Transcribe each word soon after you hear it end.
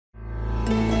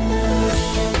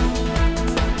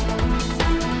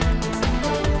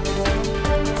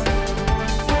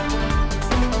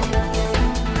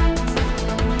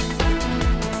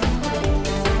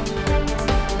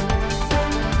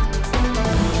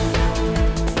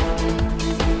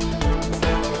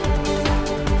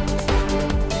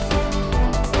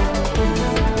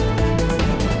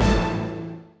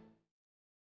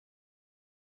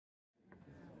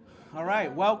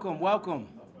right, welcome, welcome.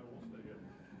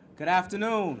 Good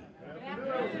afternoon.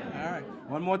 All right,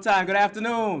 one more time, good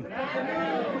afternoon.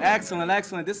 Excellent,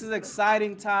 excellent. This is an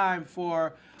exciting time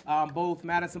for both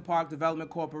Madison Park Development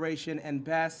Corporation and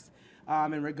BEST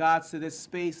in regards to this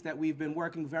space that we've been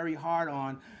working very hard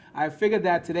on. I figured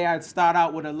that today I'd start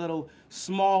out with a little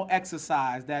small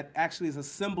exercise that actually is a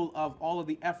symbol of all of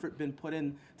the effort been put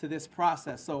into this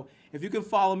process. So if you can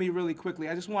follow me really quickly,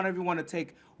 I just want everyone to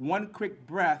take one quick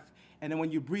breath, and then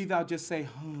when you breathe out, just say,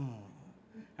 hmm.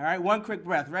 All right, one quick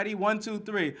breath. Ready? 1, 2,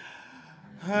 3.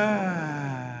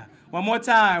 One more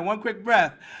time, one quick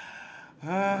breath.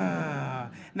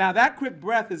 Now that quick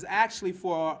breath is actually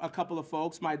for a couple of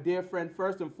folks. My dear friend,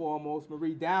 first and foremost,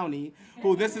 Marie Downey,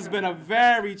 who this has been a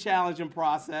very challenging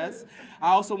process. I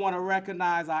also want to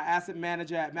recognize our asset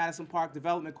manager at Madison Park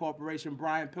Development Corporation,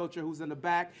 Brian Pilcher, who's in the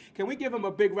back. Can we give him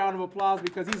a big round of applause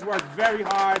because he's worked very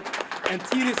hard and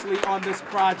tediously on this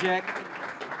project.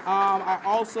 I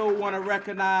also want to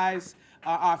recognize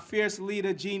our fierce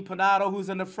leader, Jean Panado, who's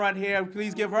in the front here.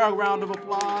 Please give her a round of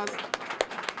applause.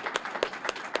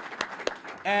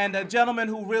 And a gentleman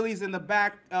who really is in the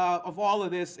back of all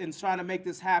of this and trying to make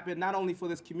this happen, not only for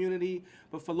this community,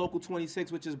 but for Local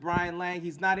 26, which is Brian Lang.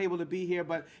 He's not able to be here,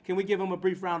 but can we give him a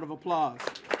brief round of applause?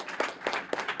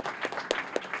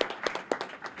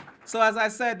 So as I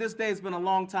said, this day has been a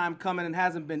long time coming and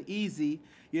hasn't been easy,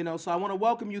 you know, so I want to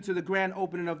welcome you to the grand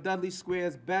opening of Dudley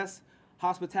Square's BEST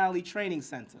Hospitality Training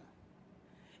Center.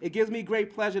 It gives me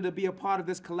great pleasure to be a part of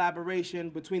this collaboration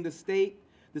between the state,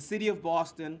 the city of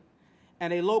Boston,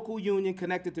 and a local union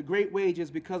connected to great wages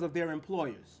because of their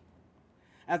employers.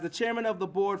 As the chairman of the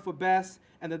board for BEST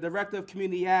and the director of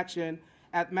community action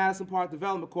at Madison Park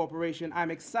Development Corporation,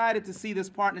 I'm excited to see this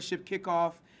partnership kick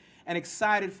off and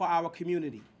excited for our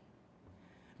community.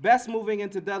 BEST moving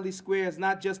into Dudley Square is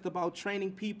not just about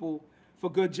training people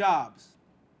for good jobs,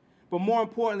 but more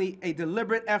importantly, a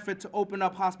deliberate effort to open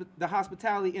up the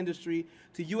hospitality industry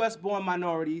to U.S.-born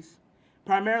minorities,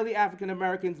 primarily African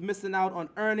Americans, missing out on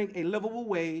earning a livable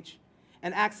wage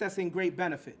and accessing great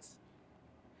benefits.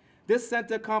 This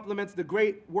center complements the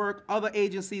great work other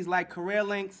agencies like Career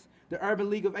Links, the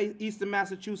Urban League of Eastern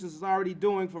Massachusetts is already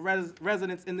doing for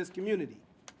residents in this community.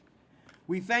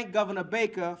 We thank Governor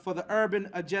Baker for the Urban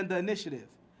Agenda Initiative,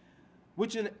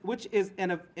 which is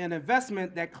an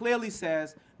investment that clearly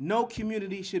says no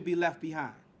community should be left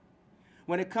behind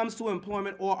when it comes to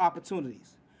employment or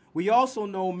opportunities. We also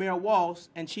know Mayor Walsh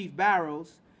and Chief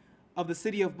Barrows of the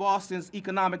City of Boston's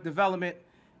Economic Development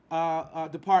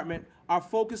Department are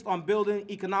focused on building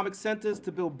economic centers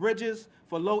to build bridges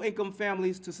for low-income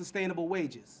families to sustainable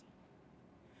wages.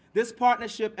 This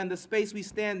partnership and the space we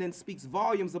stand in speaks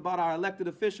volumes about our elected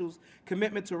officials'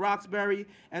 commitment to Roxbury,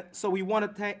 and so we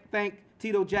want to thank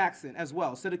Tito Jackson as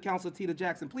well, City Councilor Tito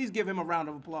Jackson. Please give him a round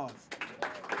of applause.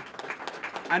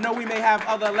 I know we may have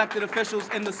other elected officials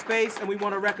in the space, and we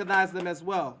want to recognize them as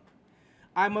well.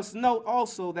 I must note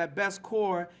also that BEST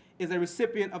Corps is a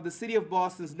recipient of the City of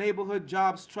Boston's Neighborhood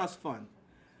Jobs Trust Fund.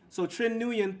 So Trin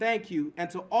Nguyen, thank you, and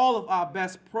to all of our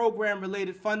BEST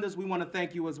program-related funders, we want to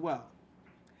thank you as well.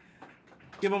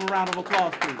 Give them a round of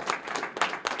applause, please.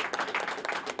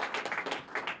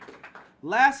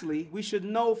 Lastly, we should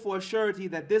know for a surety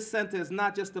that this center is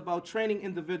not just about training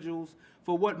individuals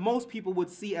for what most people would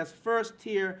see as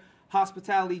first-tier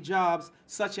hospitality jobs,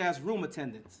 such as room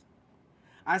attendants.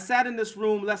 I sat in this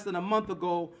room less than a month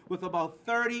ago with about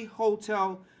 30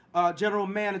 hotel general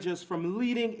managers from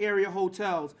leading area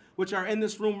hotels, which are in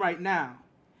this room right now,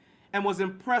 and was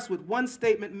impressed with one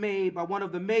statement made by one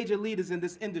of the major leaders in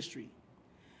this industry.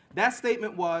 That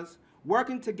statement was,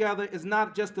 working together is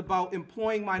not just about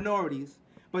employing minorities,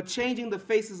 but changing the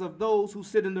faces of those who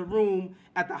sit in the room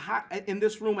in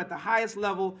this room at the highest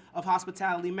level of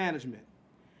hospitality management.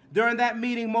 During that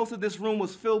meeting, most of this room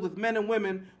was filled with men and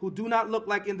women who do not look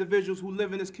like individuals who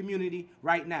live in this community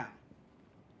right now.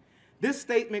 This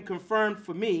statement confirmed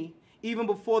for me, even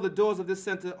before the doors of this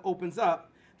center opens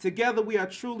up, together we are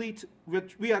truly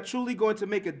going to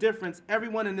make a difference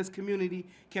everyone in this community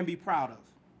can be proud of.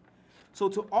 So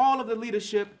to all of the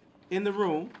leadership in the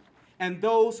room and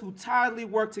those who tirelessly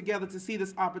work together to see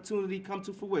this opportunity come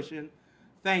to fruition,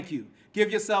 thank you. Give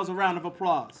yourselves a round of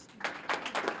applause.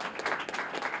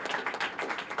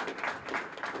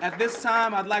 At this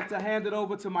time, I'd like to hand it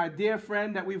over to my dear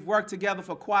friend that we've worked together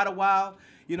for quite a while.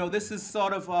 You know, this is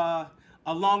sort of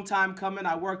a long time coming.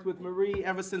 I worked with Marie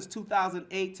ever since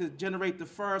 2008 to generate the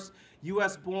first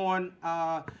US-born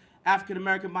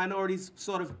African-American minorities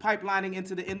sort of pipelining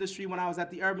into the industry when I was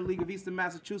at the Urban League of Eastern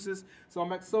Massachusetts. So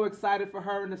I'm so excited for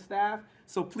her and the staff.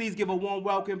 So please give a warm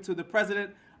welcome to the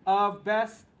president of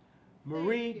BEST,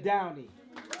 Marie Downey.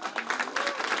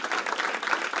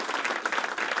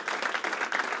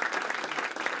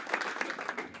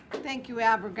 Thank you,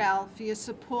 Abigail, for your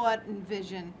support and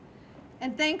vision.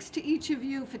 And thanks to each of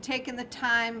you for taking the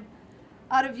time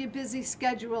out of your busy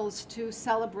schedules to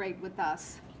celebrate with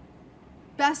us.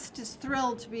 Best is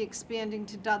thrilled to be expanding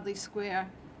to Dudley Square,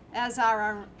 as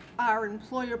are our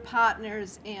employer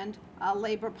partners and our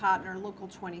labor partner, Local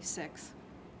 26.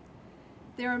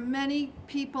 There are many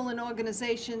people and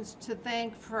organizations to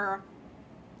thank for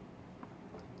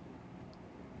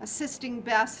assisting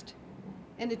Best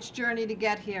in its journey to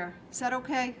get here. Is that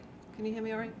okay? Can you hear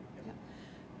me all right? Yeah.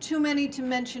 Too many to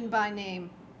mention by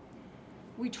name.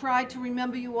 We tried to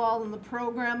remember you all in the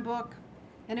program book,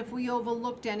 and if we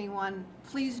overlooked anyone,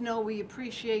 please know we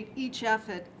appreciate each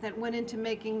effort that went into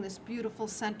making this beautiful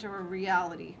center a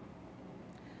reality.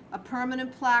 A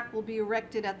permanent plaque will be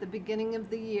erected at the beginning of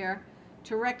the year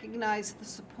to recognize the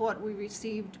support we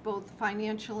received both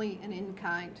financially and in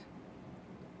kind.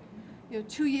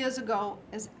 2 years ago,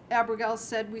 as Abigail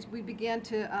said, we began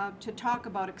to talk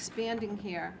about expanding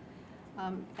here.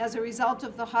 As a result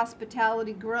of the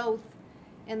hospitality growth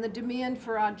and the demand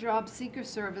for our job seeker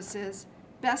services,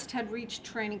 Best had reached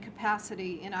training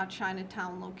capacity in our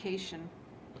Chinatown location.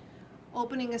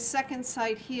 Opening a second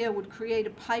site here would create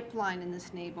a pipeline in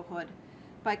this neighborhood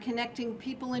by connecting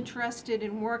people interested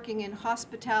in working in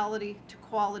hospitality to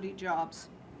quality jobs.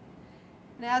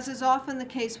 And as is often the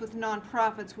case with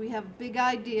nonprofits, we have big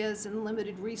ideas and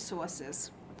limited resources.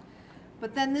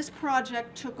 But then this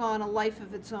project took on a life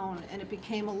of its own, and it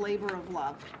became a labor of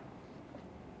love.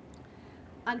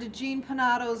 Under Jean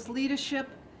Panato's leadership,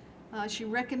 she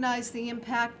recognized the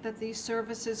impact that these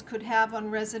services could have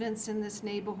on residents in this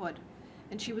neighborhood,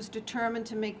 and she was determined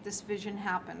to make this vision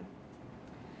happen.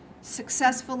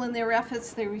 Successful in their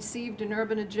efforts, they received an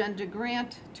Urban Agenda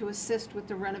grant to assist with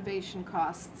the renovation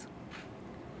costs.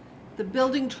 The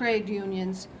building trade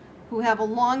unions, who have a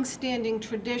long-standing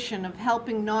tradition of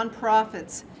helping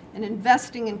nonprofits and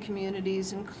investing in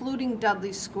communities, including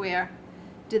Dudley Square,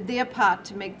 did their part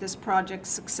to make this project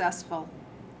successful.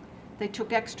 They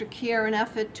took extra care and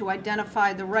effort to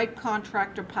identify the right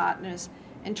contractor partners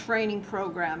and training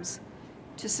programs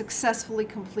to successfully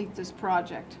complete this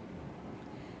project.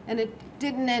 And it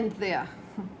didn't end there.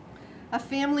 A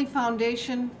family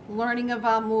foundation, learning of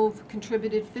our move,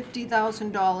 contributed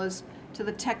 $50,000 to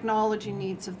the technology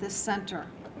needs of this center.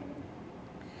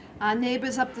 Our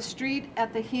neighbors up the street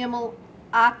at the Hamel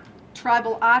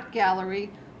Tribal Art Gallery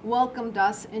welcomed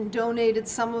us and donated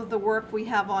some of the work we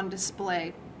have on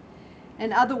display.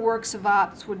 And other works of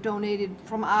art were donated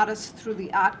from artists through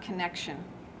the Art Connection.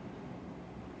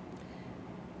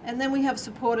 And then we have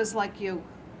supporters like you.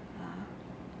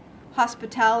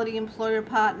 Hospitality employer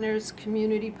partners,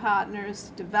 community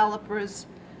partners, developers,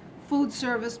 food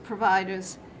service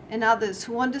providers, and others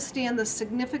who understand the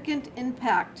significant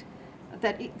impact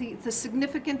that the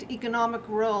significant economic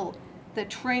role that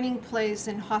training plays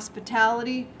in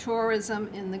hospitality, tourism,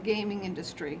 and the gaming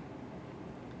industry.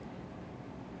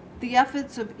 The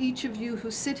efforts of each of you who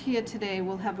sit here today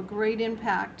will have a great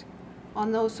impact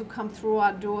on those who come through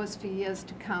our doors for years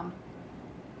to come.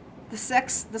 The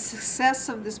success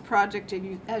of this project,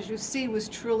 as you see, was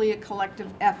truly a collective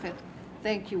effort.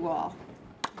 Thank you all.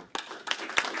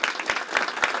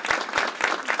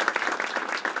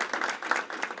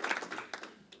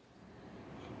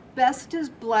 Best is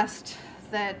blessed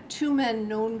that two men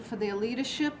known for their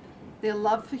leadership, their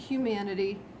love for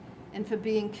humanity, and for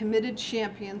being committed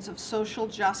champions of social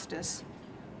justice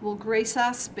will grace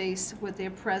our space with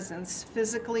their presence,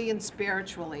 physically and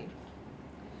spiritually.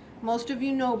 Most of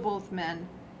you know both men,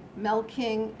 Mel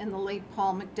King and the late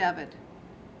Paul McDevitt,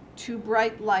 two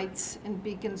bright lights and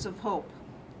beacons of hope.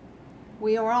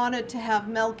 We are honored to have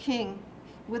Mel King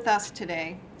with us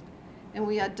today, and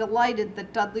we are delighted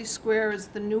that Dudley Square is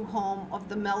the new home of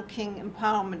the Mel King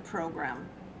Empowerment Program.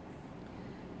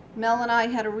 Mel and I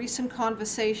had a recent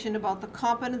conversation about the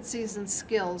competencies and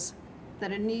skills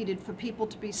that are needed for people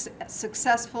to be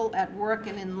successful at work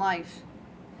and in life.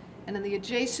 And in the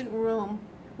adjacent room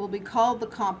will be called the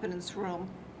Competence Room,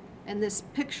 and this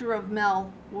picture of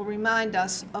Mel will remind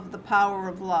us of the power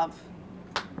of love.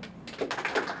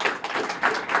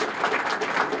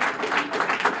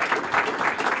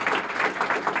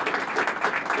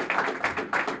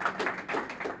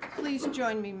 Please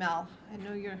join me, Mel. I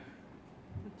know you're,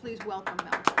 please welcome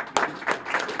Mel.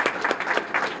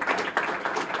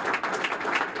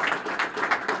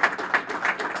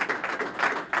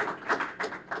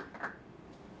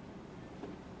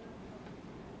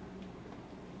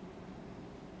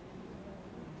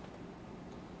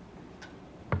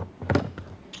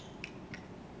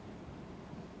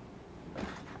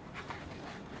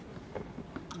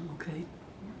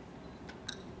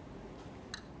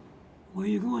 Where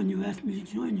you going? You asked me to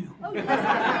join you. Oh, yes.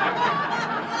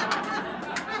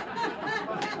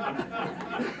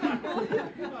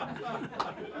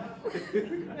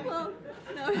 Well,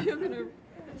 now you're going to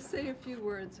say a few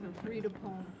words and read a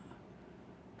poem.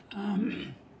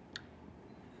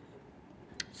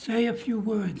 Say a few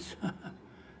words.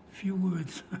 Few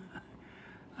words.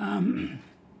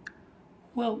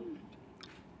 Well,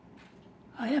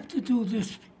 I have to do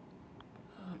this.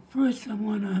 First, I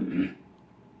want to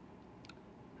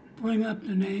bring up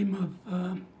the name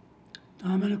of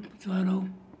Dominic Pizzato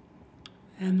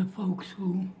and the folks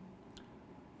who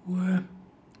were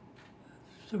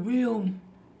the real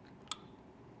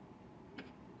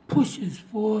pushes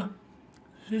for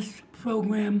this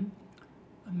program,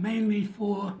 mainly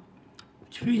for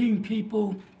treating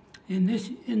people in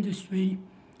this industry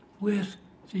with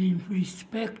the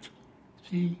respect,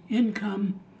 the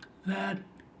income that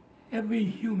every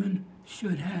human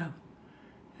should have.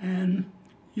 And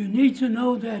you need to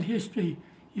know that history.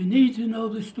 You need to know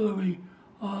the story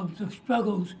of the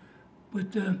struggles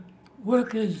with the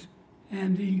workers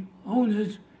and the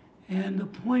owners and the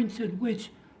points at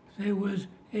which there was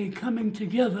a coming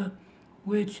together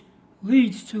which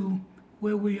leads to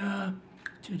where we are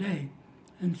today.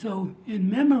 And so in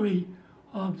memory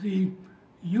of the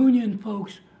union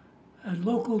folks at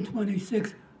Local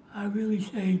 26, I really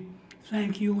say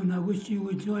thank you, and I wish you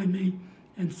would join me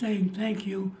in saying thank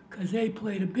you, because they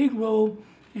played a big role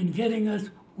in getting us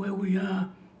where we are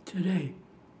today.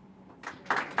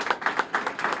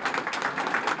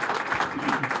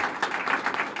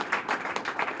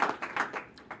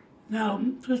 Now,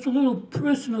 just a little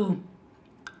personal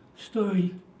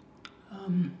story,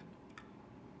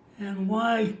 and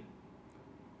why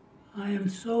I am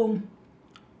so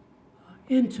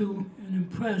into and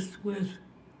impressed with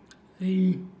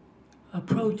the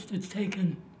approach that's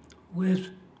taken with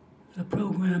the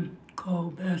program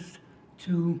called BEST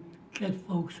to get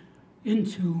folks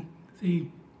into the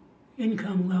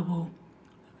income level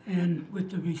and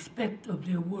with the respect of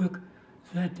their work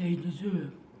that they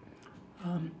deserve.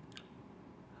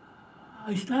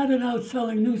 I started out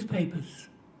selling newspapers,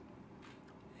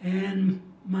 and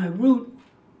my route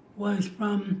was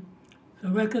from the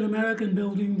Record American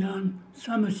building down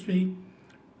Summer Street.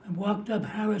 I walked up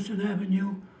Harrison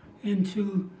Avenue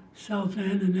into South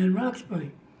End and then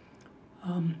Roxbury.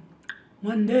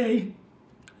 One day,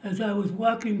 as I was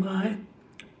walking by,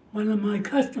 one of my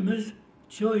customers,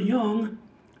 Joy Young,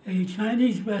 a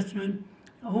Chinese restaurant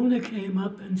owner, came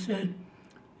up and said,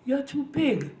 "You're too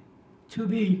big to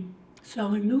be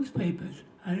selling newspapers."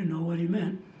 I didn't know what he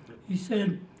meant. He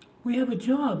said, "We have a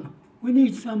job. We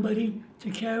need somebody to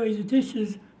carry the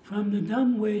dishes from the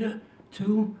dumbwaiter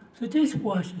to the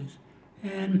dishwashers."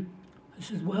 And I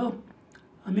said, "Well,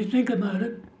 let me think about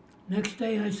it." Next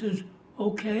day I says,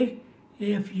 "Okay,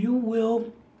 if you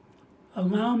will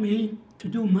allow me to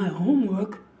do my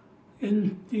homework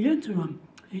in the interim."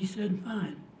 He said,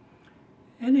 "Fine."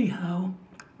 Anyhow,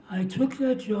 I took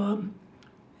that job,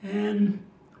 and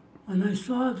when I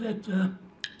saw that the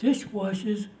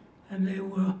dishwashers, and they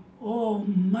were all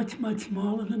much, much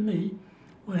smaller than me,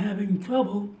 were having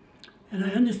trouble, and I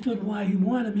understood why he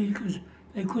wanted me, because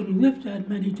they couldn't lift that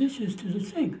many dishes to the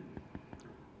sink.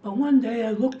 But one day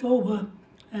I looked over,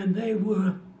 and they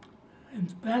were in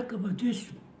the back of a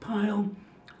dish pile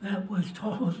that was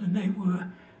taller than they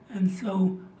were. And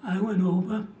so I went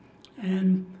over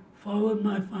and followed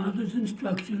my father's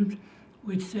instructions,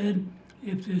 which said,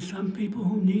 if there's some people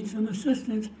who need some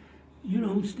assistance, you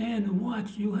don't stand and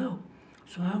watch, you help.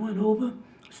 So I went over,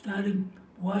 started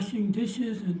washing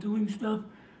dishes and doing stuff.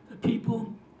 The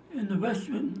people in the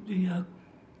restaurant,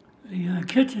 the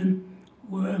kitchen,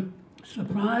 were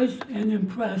surprised and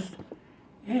impressed.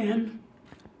 And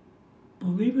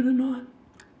believe it or not,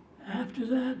 after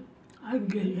that, I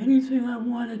could get anything I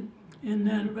wanted in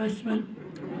that restaurant,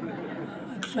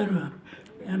 etc.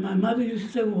 And my mother used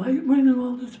to say, "Well, why are you bringing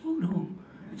all this food home?"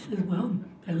 I said, "Well,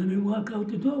 they let me walk out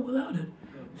the door without it."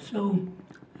 So,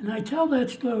 and I tell that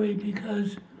story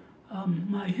because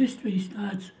my history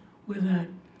starts with that.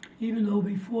 Even though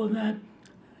before that,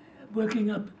 working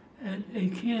up at a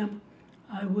camp,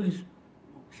 I was,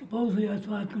 supposedly I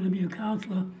thought going to be a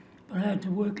counselor, but I had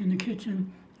to work in the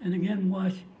kitchen and again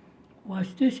wash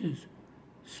dishes.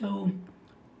 So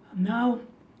I'm now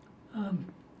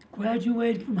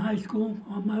graduated from high school,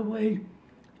 on my way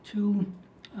to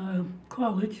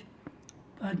college,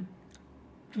 but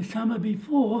the summer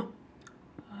before,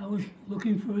 I was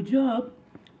looking for a job,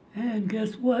 and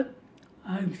guess what?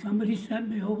 Somebody sent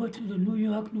me over to the New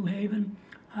York, New Haven,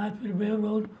 Hartford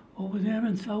Railroad over there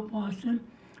in South Boston,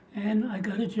 and I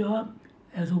got a job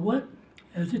as a what?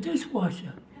 As a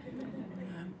dishwasher.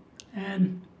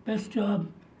 and best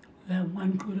job that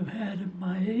one could have had at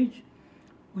my age.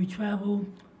 We traveled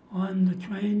on the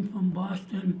train from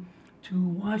Boston to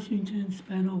Washington,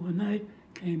 spent overnight,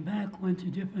 came back, went to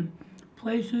different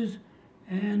places,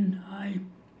 and I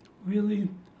really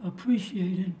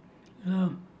appreciated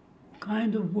the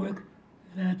kind of work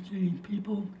that the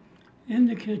people in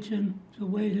the kitchen, the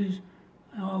waiters,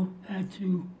 all had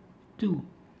to do.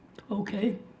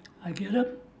 Okay, I get up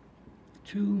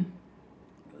to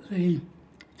the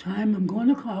time I'm going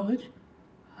to college.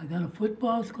 I got a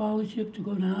football scholarship to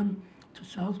go down to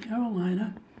South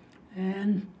Carolina,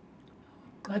 and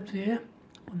got there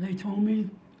when they told me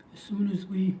as soon as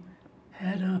we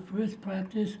had our first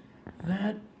practice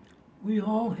that we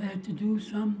all had to do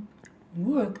some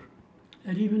work,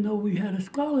 that even though we had a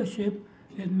scholarship,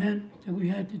 it meant that we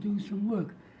had to do some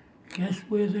work. Guess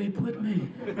where they put me?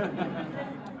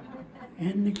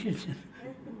 In the kitchen.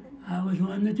 I was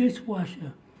on the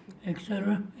dishwasher,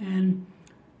 etc. And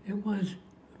it was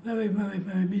very, very,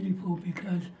 very meaningful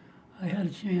because I had a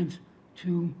chance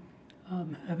to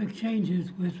have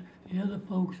exchanges with the other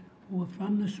folks who were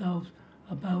from the South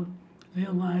about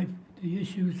their life, the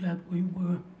issues that we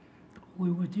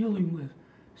were dealing with.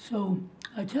 So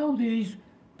I tell these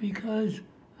because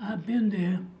I've been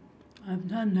there, I've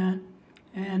done that,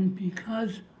 and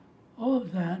because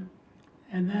of that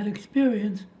and that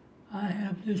experience, I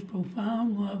have this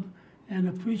profound love and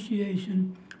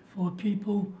appreciation for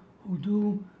people who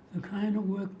do the kind of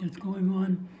work that's going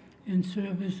on in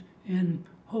service in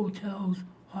hotels,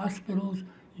 hospitals,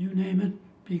 you name it,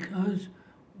 because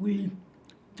we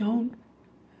don't,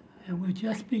 and we're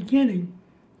just beginning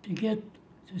to get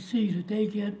to see that they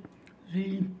get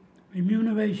the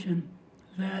remuneration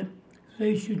that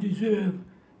they should deserve,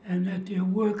 and that their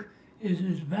work is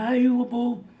as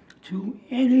valuable to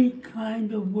any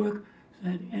kind of work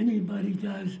that anybody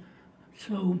does.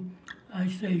 So I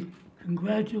say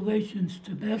congratulations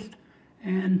to Best,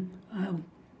 and I'll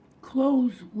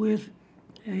close with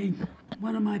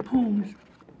one of my poems,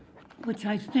 which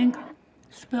I think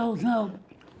spells out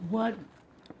what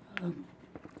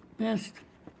Best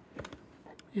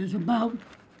is about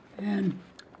and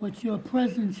what your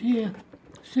presence here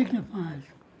signifies.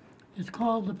 It's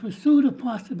called The Pursuit of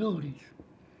Possibilities.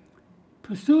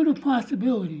 Pursuit of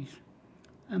possibilities,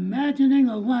 imagining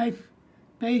a life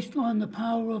based on the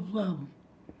power of love,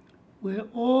 where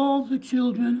all the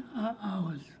children are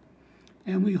ours,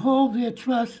 and we hold their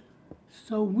trust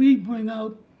so we bring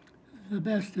out the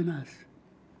best in us.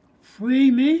 Free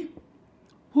me?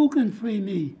 Who can free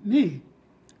me? Me.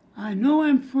 I know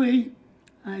I'm free.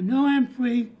 I know I'm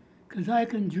free because I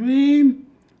can dream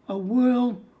a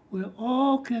world where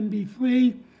all can be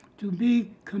free to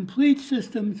be complete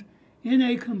systems in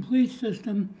a complete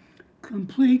system,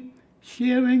 complete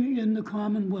sharing in the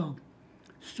commonwealth.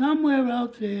 Somewhere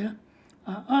out there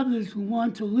are others who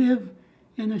want to live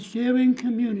in a sharing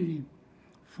community.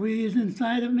 Free is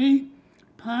inside of me,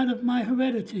 part of my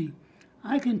heredity.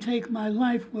 I can take my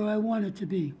life where I want it to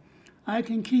be. I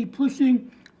can keep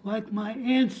pushing like my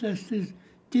ancestors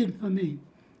did for me.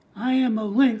 I am a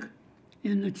link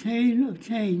in the chain of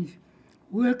change,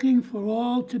 working for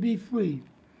all to be free.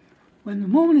 When the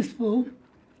moon is full,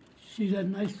 see that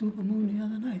nice super moon the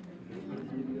other night?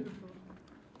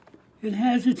 It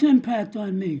has its impact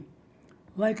on me,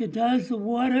 like it does the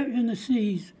water in the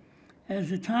seas. As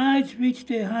the tides reach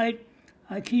their height,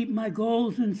 I keep my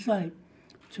goals in sight,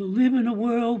 to live in a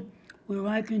world where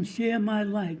I can share my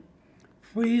light.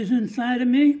 Free is inside of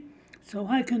me, so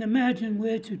I can imagine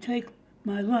where to take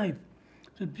my life.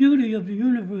 The beauty of the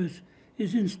universe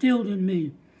is instilled in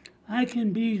me. I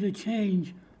can be the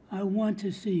change I want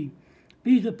to see.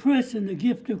 Be the person, the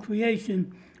gift of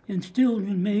creation instilled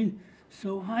in me,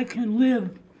 so I can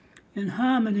live in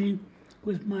harmony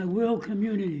with my world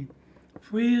community.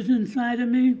 Free is inside of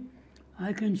me.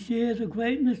 I can share the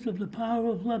greatness of the power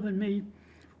of love in me,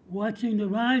 watching the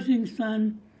rising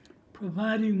sun,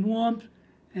 providing warmth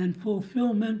and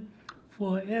fulfillment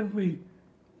for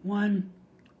everyone.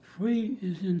 Free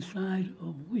is inside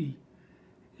of we.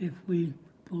 If we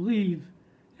believe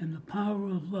in the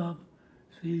power of love,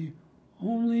 the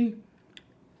only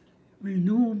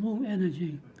renewable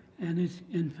energy, and it's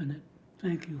infinite.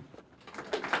 Thank you.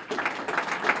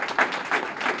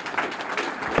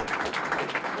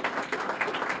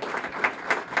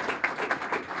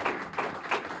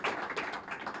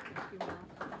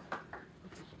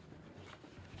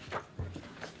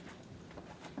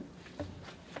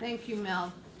 Thank you,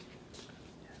 Mel.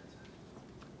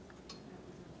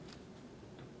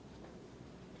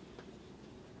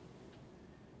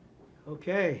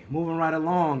 Okay, moving right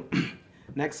along.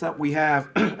 Next up, we have,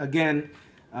 again,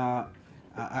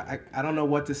 I don't know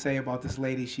what to say about this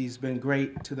lady. She's been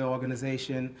great to the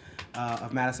organization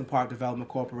of Madison Park Development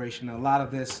Corporation. And a lot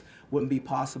of this wouldn't be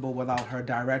possible without her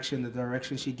direction, the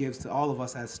direction she gives to all of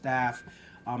us as staff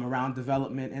around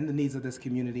development and the needs of this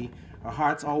community. Her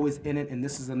heart's always in it, and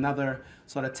this is another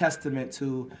sort of testament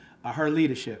to her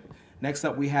leadership. Next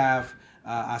up, we have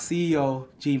our CEO,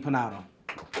 Gene Panado.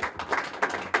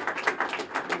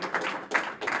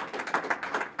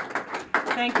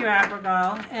 Thank you,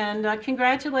 Abigail, and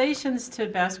congratulations to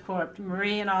Best Corp,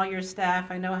 Marie and all your staff.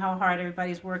 I know how hard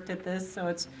everybody's worked at this, so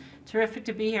it's terrific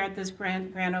to be here at this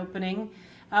grand opening.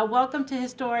 Welcome to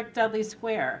historic Dudley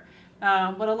Square.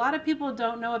 What a lot of people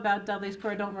don't know about Dudley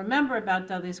Square, don't remember about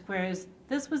Dudley Square, is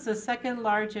this was the second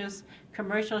largest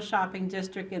commercial shopping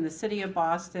district in the city of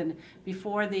Boston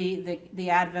before the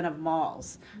advent of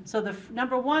malls. So the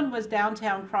number one was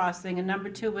Downtown Crossing, and number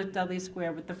two was Dudley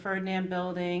Square with the Ferdinand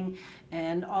Building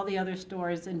and all the other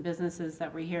stores and businesses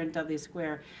that were here in Dudley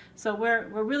Square. So we're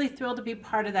really thrilled to be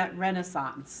part of that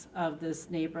renaissance of this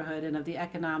neighborhood and of the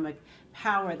economic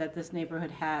power that this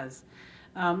neighborhood has.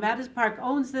 Madison Park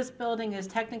owns this building, is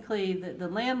technically the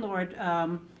landlord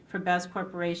for Best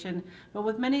Corporation, but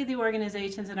with many of the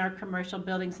organizations in our commercial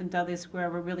buildings in Dudley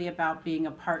Square, we're really about being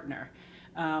a partner.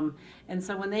 And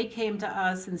so when they came to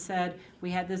us and said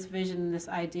we had this vision, this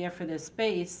idea for this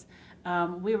space,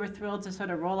 we were thrilled to sort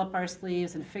of roll up our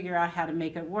sleeves and figure out how to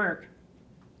make it work.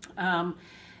 When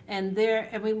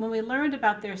we learned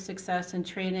about their success in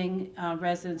training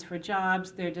residents for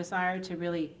jobs, their desire to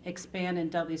really expand in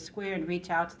Dudley Square and reach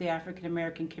out to the African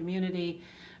American community,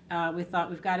 we thought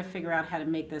we've got to figure out how to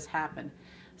make this happen.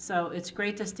 So it's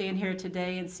great to stand here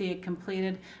today and see it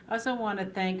completed. I also want to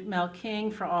thank Mel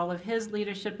King for all of his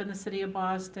leadership in the city of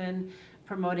Boston,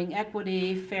 promoting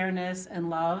equity, fairness, and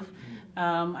love.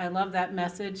 I love that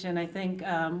message, and I think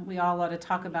we all ought to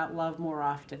talk about love more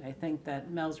often. I think that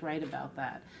Mel's right about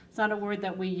that. It's not a word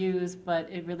that we use, but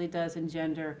it really does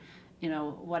engender,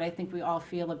 what I think we all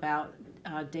feel about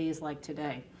days like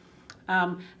today.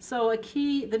 So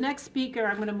the next speaker,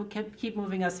 I'm going to keep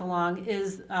moving us along,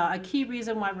 is a key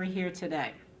reason why we're here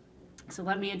today. So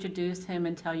let me introduce him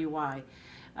and tell you why.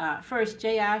 First,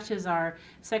 Jay Ash is our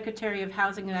Secretary of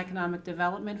Housing and Economic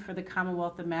Development for the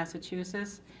Commonwealth of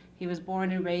Massachusetts. He was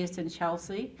born and raised in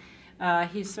Chelsea.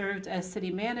 He served as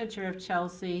city manager of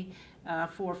Chelsea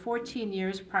for 14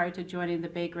 years prior to joining the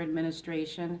Baker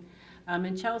administration.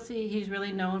 In Chelsea, he's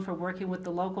really known for working with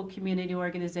the local community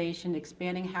organization,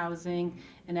 expanding housing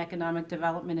and economic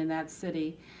development in that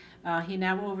city. He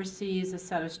now oversees a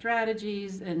set of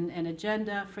strategies and an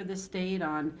agenda for the state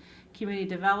on community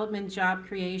development, job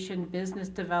creation, business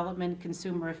development,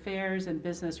 consumer affairs, and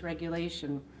business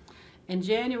regulation. In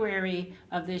January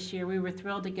of this year, we were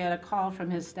thrilled to get a call from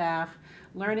his staff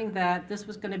learning that this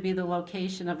was going to be the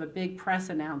location of a big press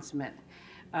announcement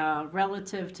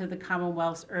relative to the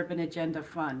Commonwealth's Urban Agenda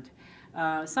Fund.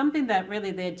 Something that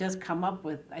really they had just come up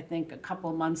with, I think, a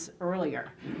couple months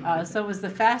earlier. So it was the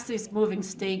fastest moving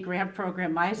state grant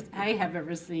program I have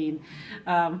ever seen.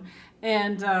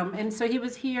 And so he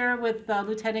was here with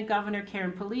Lieutenant Governor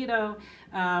Karen Polito,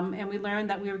 and we learned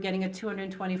that we were getting a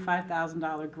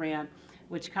 $225,000 grant,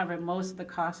 which covered most of the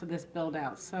cost of this build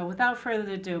out. So without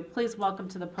further ado, please welcome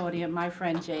to the podium my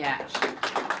friend Jay Ash.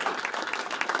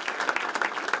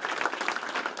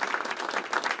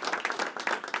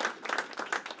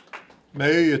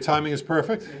 Mayor, your timing is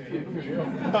perfect.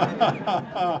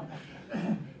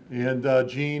 And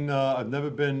Gene, I've never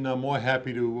been more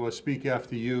happy to speak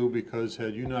after you, because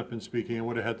had you not been speaking, I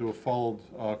would have had to have followed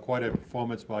quite a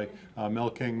performance by Mel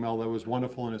King. Mel, that was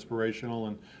wonderful and inspirational,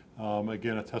 and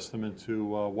again, a testament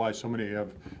to why so many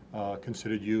have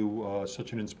considered you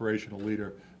such an inspirational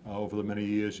leader over the many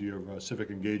years of your civic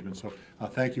engagement. So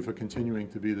thank you for continuing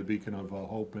to be the beacon of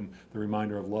hope and the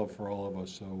reminder of love for all of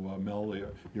us. So Mel,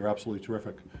 you're absolutely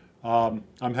terrific. I'm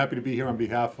happy to be here on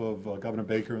behalf of Governor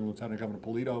Baker and Lieutenant Governor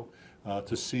Polito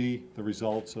to see the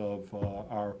results of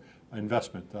our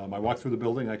investment. I walked through the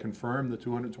building, I confirmed the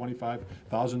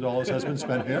 $225,000 has been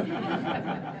spent here.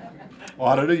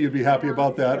 Auditor, you'd be happy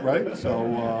about that, right?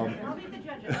 So.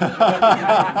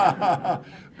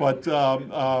 But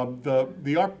the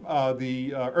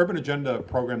Urban Agenda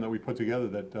program that we put together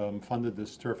that funded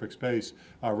this terrific space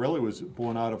really was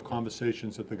born out of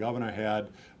conversations that the governor had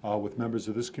with members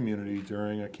of this community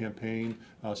during a campaign,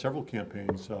 several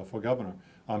campaigns for governor.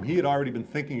 He had already been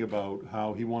thinking about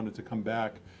how he wanted to come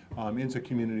back into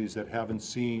communities that haven't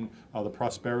seen the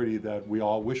prosperity that we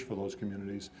all wish for those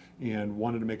communities, and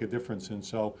wanted to make a difference. And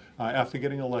so after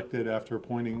getting elected, after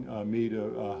appointing me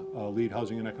to lead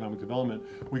housing and economic development,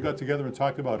 we got together and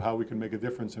talked about how we can make a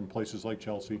difference in places like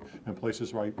Chelsea and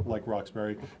places like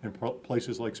Roxbury and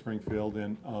places like Springfield,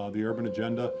 and the urban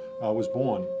agenda was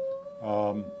born.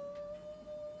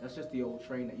 That's just the old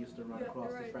train that used to run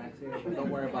across the tracks here, but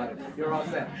don't worry about it. You're all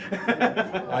set.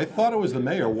 I thought it was the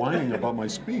mayor whining about my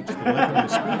speech, the length of my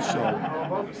speech, so.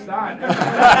 I'm about to start.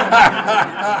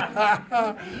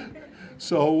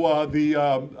 So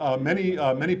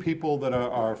many people that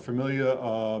are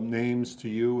familiar names to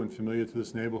you and familiar to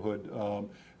this neighborhood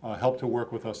helped to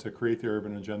work with us to create the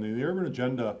urban agenda. And the urban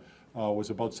agenda was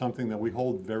about something that we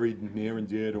hold very near and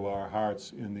dear to our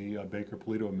hearts in the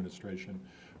Baker-Polito administration.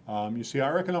 You see,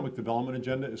 our economic development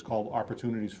agenda is called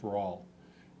Opportunities for All.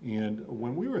 And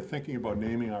when we were thinking about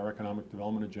naming our economic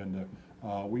development agenda,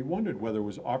 we wondered whether it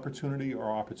was opportunity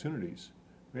or opportunities.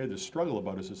 We had to struggle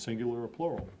about is it singular or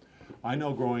plural. I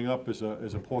know growing up as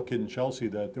a poor kid in Chelsea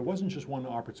that there wasn't just one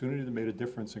opportunity that made a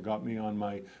difference and got me on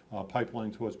my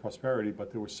pipeline towards prosperity,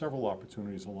 but there were several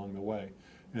opportunities along the way.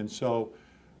 And so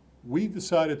we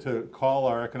decided to call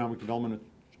our economic development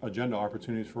agenda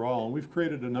Opportunities for All, and we've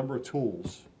created a number of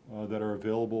tools that are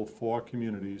available for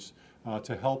communities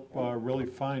to help really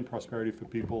find prosperity for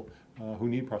people who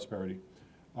need prosperity.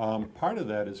 Part of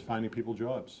that is finding people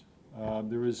jobs. I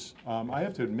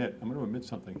have to admit, I'm going to admit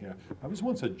something here. I was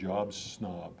once a jobs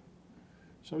snob.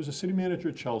 So I was a city manager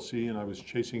at Chelsea, and I was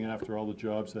chasing after all the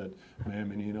jobs that Mayor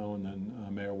Menino and then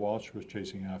Mayor Walsh was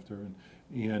chasing after.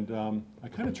 And I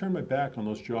kind of turned my back on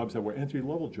those jobs that were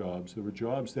entry-level jobs. There were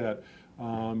jobs that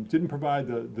didn't provide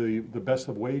the best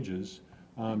of wages,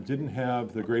 didn't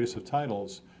have the greatest of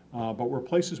titles, but were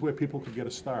places where people could get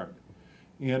a start.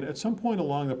 And at some point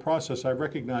along the process, I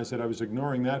recognized that I was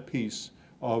ignoring that piece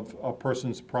of a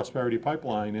person's prosperity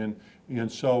pipeline,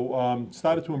 and so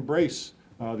started to embrace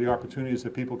the opportunities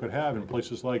that people could have in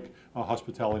places like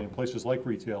hospitality and places like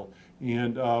retail,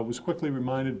 and was quickly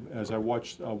reminded as I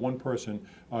watched one person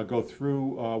go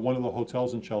through one of the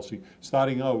hotels in Chelsea,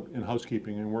 starting out in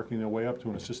housekeeping and working their way up to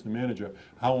an assistant manager,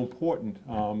 how important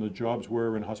the jobs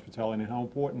were in hospitality and how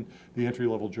important the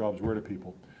entry-level jobs were to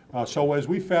people. So as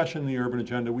we fashioned the urban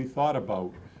agenda, we thought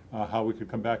about how we could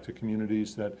come back to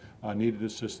communities that needed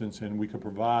assistance, and we could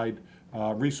provide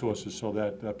resources so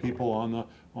that people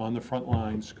on the front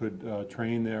lines could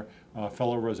train their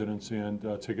fellow residents, and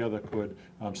together could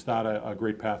start a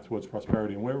great path towards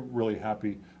prosperity. And we're really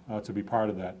happy to be part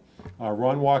of that.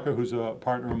 Ron Walker, who's a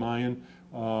partner of mine,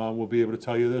 will be able to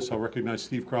tell you this. I'll recognize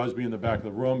Steve Crosby in the back of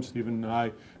the room. Stephen and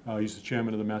I, he's the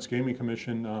chairman of the Mass Gaming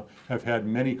Commission, have had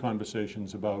many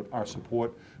conversations about our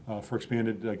support for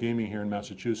expanded gaming here in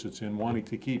Massachusetts, and wanting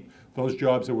to keep those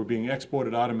jobs that were being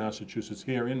exported out of Massachusetts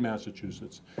here in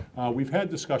Massachusetts. We've had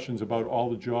discussions about all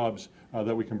the jobs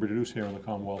that we can produce here in the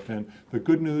Commonwealth, and the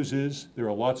good news is there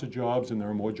are lots of jobs and there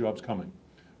are more jobs coming.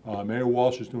 Mayor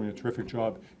Walsh is doing a terrific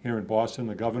job here in Boston.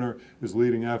 The governor is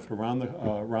leading effort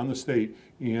around the state,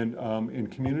 and in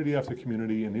community after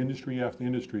community, in industry after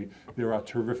industry, there are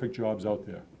terrific jobs out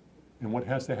there. And what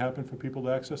has to happen for people to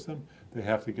access them? They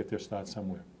have to get their start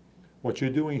somewhere. What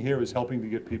you're doing here is helping to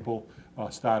get people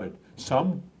started.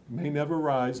 Some may never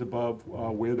rise above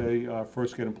where they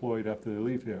first get employed after they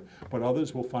leave here, but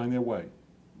others will find their way.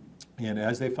 And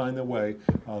as they find their way,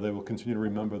 they will continue to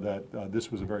remember that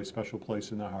this was a very special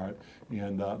place in their heart,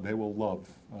 and they will love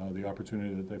the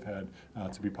opportunity that they've had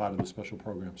to be part of this special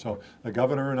program. So the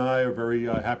governor and I are very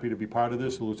happy to be part of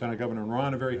this. The Lieutenant Governor and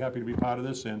Ron are very happy to be part of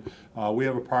this, and we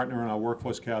have a partner in our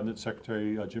workforce cabinet,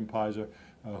 Secretary Jim Pizer,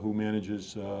 who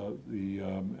manages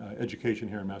the education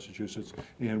here in Massachusetts,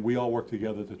 and we all work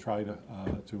together to try to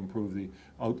improve the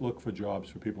outlook for jobs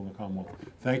for people in the Commonwealth.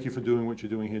 Thank you for doing what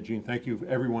you're doing here, Gene. Thank you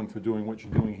everyone for doing what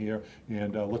you're doing here,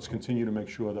 and let's continue to make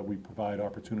sure that we provide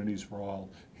opportunities for all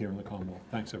here in the Commonwealth.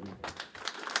 Thanks, everyone.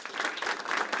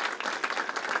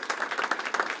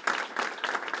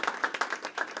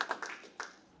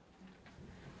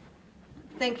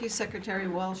 Thank you, Secretary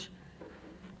Walsh.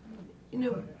 You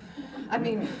know, I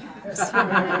mean,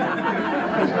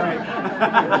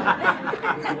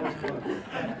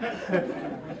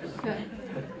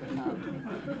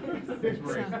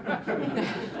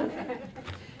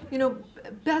 you know,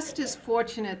 Best is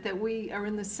fortunate that we are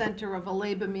in the center of a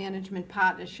labor management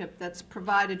partnership that's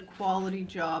provided quality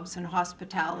jobs in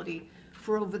hospitality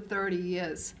for over 30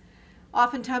 years.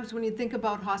 Oftentimes when you think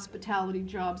about hospitality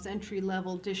jobs,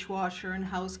 entry-level dishwasher and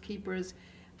housekeepers,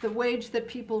 the wage that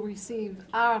people receive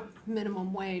are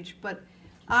minimum wage, but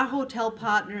Our hotel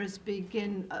partners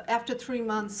begin, after 3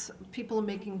 months, people are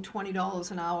making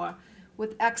 $20 an hour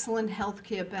with excellent health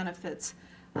care benefits,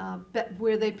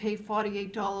 where they pay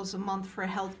 $48 a month for a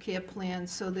health care plan,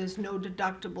 so there's no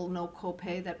deductible, no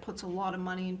copay. That puts a lot of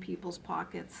money in people's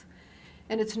pockets.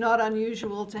 And it's not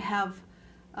unusual to have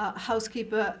a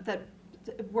housekeeper that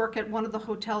work at one of the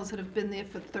hotels that have been there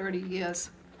for 30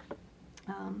 years.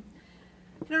 I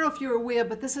don't know if you're aware,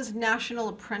 but this is National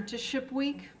Apprenticeship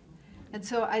Week. And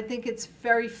so I think it's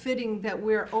very fitting that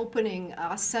we're opening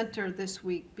a center this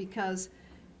week, because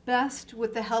BEST,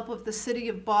 with the help of the City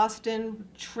of Boston,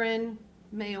 Trin,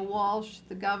 Mayor Walsh,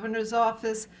 the Governor's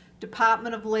Office,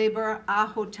 Department of Labor, our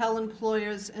hotel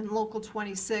employers, and Local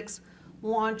 26,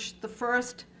 launched the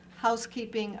first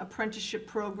housekeeping apprenticeship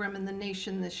program in the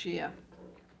nation this year.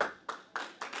 I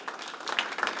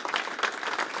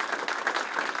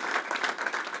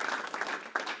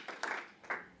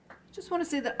just want to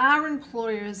say that our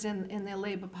employers and their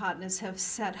labor partners have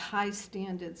set high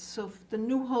standards. So for the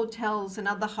new hotels and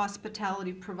other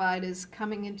hospitality providers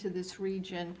coming into this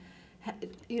region,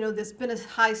 there's been a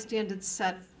high standard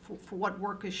set for what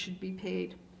workers should be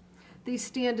paid. These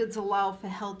standards allow for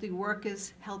healthy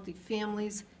workers, healthy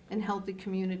families, and healthy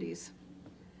communities.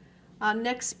 Our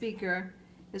next speaker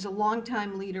is a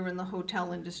longtime leader in the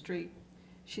hotel industry.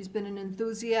 She's been an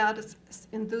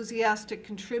enthusiastic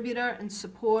contributor and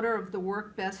supporter of the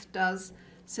work BEST does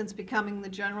since becoming the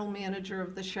general manager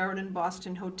of the Sheraton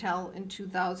Boston Hotel in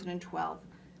 2012.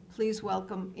 Please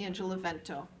welcome Angela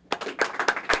Vento.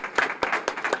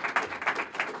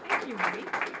 Thank you, Marie.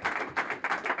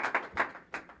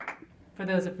 For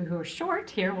those of you who are short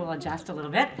here, we'll adjust a little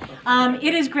bit.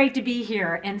 It is great to be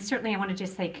here, and certainly I want to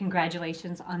just say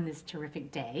congratulations on this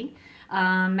terrific day.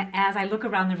 As I look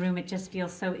around the room, it just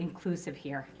feels so inclusive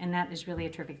here, and that is really a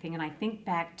terrific thing. And I think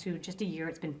back to just a year,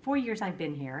 it's been 4 years I've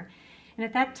been here, and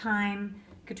at that time,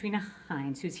 Katrina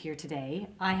Hines, who's here today,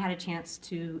 I had a chance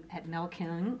to, at Mel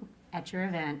King, at your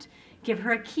event, give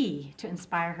her a key to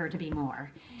inspire her to be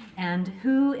more. And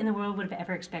who in the world would have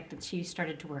ever expected she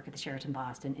started to work at the Sheraton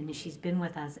Boston, and she's been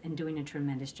with us and doing a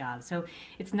tremendous job. So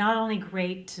it's not only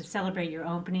great to celebrate your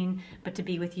opening, but to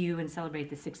be with you and celebrate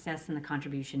the success and the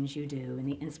contributions you do and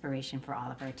the inspiration for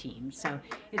all of our teams. So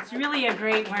it's really a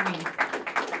great warming.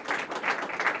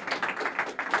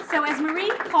 So as Marie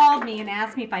called me and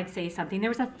asked me if I'd say something, there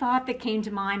was a thought that came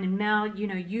to mind, and Mel,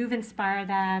 you've inspired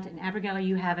that, and Abigail,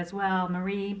 you have as well,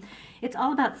 Marie. It's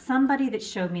all about somebody that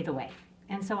showed me the way.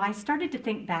 And so I started to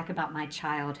think back about my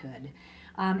childhood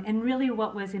and really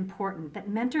what was important, that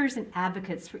mentors and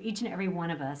advocates for each and every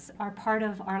one of us are part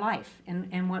of our life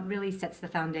and what really sets the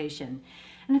foundation.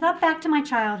 And I thought back to my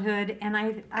childhood, and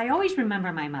I always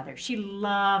remember my mother. She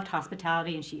loved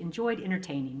hospitality and she enjoyed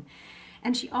entertaining.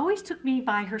 And she always took me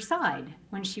by her side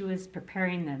when she was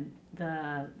preparing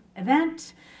the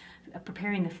event,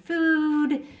 preparing the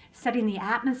food, setting the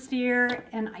atmosphere.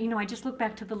 And I just look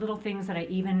back to the little things that I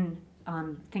even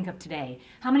think of today.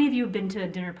 How many of you have been to a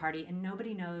dinner party and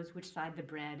nobody knows which side the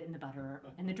bread and the butter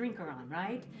and the drink are on,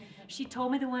 right? She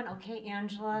told me the one, okay,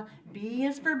 Angela, B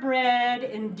is for bread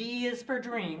and D is for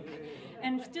drink.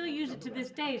 And still use it to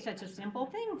this day, such a simple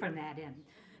thing from that end.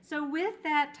 So with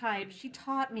that type, she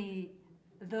taught me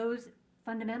those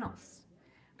fundamentals.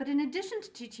 But in addition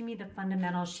to teaching me the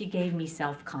fundamentals, she gave me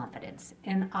self-confidence.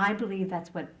 And I believe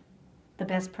that's what the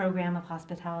best program of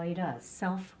hospitality does,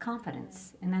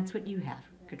 self-confidence. And that's what you have,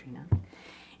 Katrina.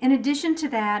 In addition to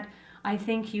that, I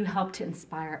think you help to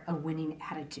inspire a winning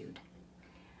attitude.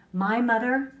 My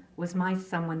mother was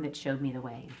someone that showed me the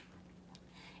way.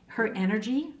 Her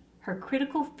energy, her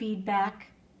critical feedback,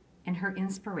 and her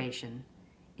inspiration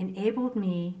enabled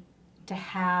me to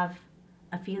have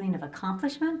a feeling of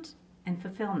accomplishment and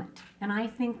fulfillment. And I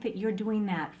think that you're doing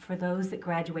that for those that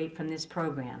graduate from this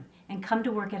program and come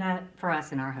to work for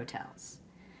us in our hotels.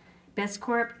 Best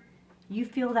Corp, you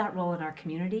fill that role in our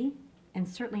community and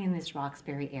certainly in this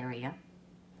Roxbury area.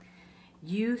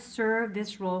 You serve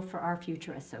this role for our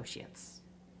future associates.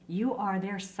 You are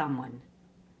their someone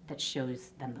that shows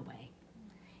them the way.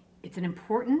 It's an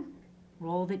important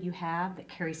role that you have that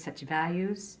carries such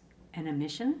values and a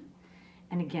mission.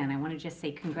 And again, I want to just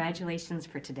say congratulations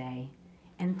for today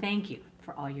and thank you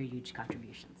for all your huge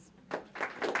contributions.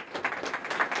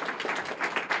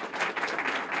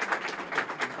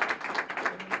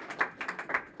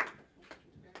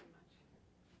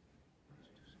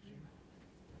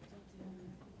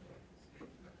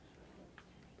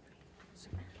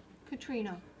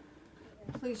 Katrina,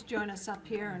 please join us up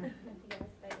here. And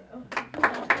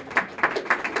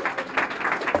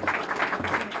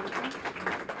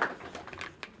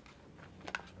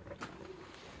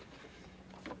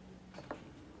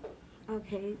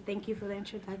Okay, thank you for the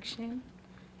introduction.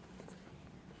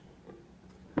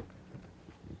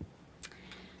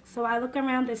 So I look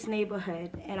around this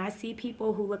neighborhood and I see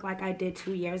people who look like I did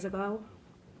 2 years ago.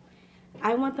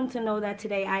 I want them to know that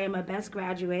today I am a best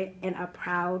graduate and a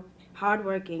proud,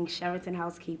 hardworking Sheraton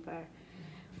housekeeper.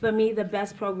 For me, the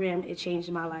best program, it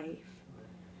changed my life.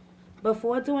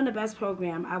 Before doing the best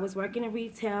program, I was working in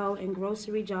retail and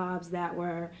grocery jobs that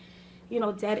were,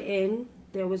 dead end.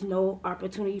 There was no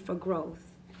opportunity for growth.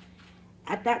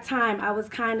 At that time, I was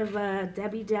kind of a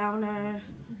Debbie Downer.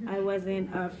 I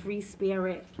wasn't a free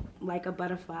spirit like a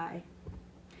butterfly.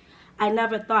 I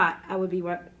never thought I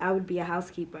would be a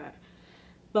housekeeper.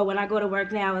 But when I go to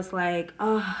work now, it's like,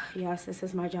 oh, yes, this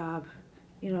is my job.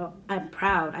 I'm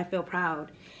proud. I feel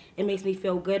proud. It makes me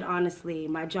feel good, honestly.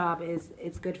 My job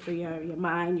it's good for your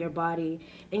mind, your body,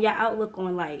 and your outlook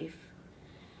on life.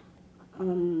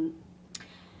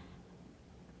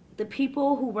 The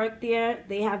people who work there,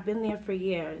 they have been there for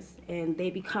years, and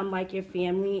they become like your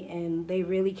family, and they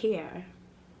really care.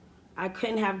 I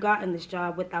couldn't have gotten this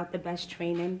job without the best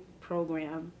training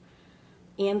program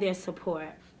and their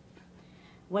support.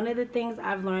 One of the things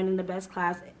I've learned in the best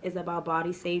class is about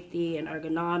body safety and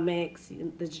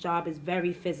ergonomics. This job is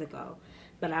very physical,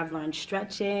 but I've learned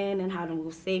stretching and how to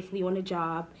move safely on the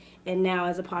job. And now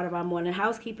as a part of our morning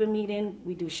housekeeping meeting,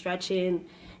 we do stretching,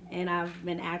 and I've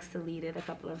been asked to lead it a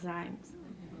couple of times.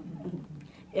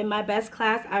 In my best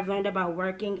class, I've learned about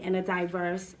working in a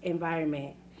diverse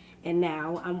environment. And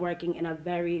now I'm working in a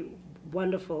very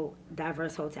wonderful,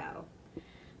 diverse hotel.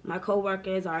 My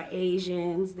coworkers are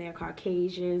Asians, they're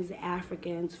Caucasians,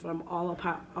 Africans from all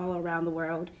around the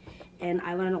world, and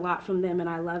I learn a lot from them, and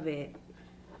I love it.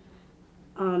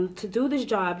 To do this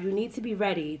job, you need to be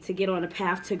ready to get on a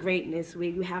path to greatness where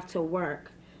you have to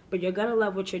work, but you're gonna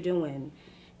love what you're doing.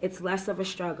 It's less of a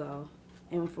struggle,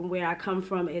 and from where I come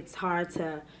from, it's hard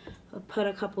to put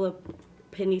a couple of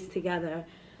pennies together,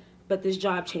 but this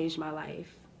job changed my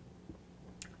life.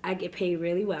 I get paid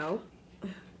really well.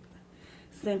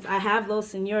 Since I have low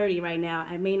seniority right now,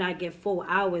 I may not get full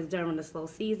hours during the slow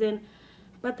season,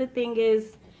 but the thing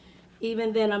is,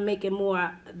 even then I'm making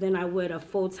more than I would a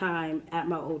full-time at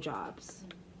my old jobs,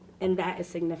 and that is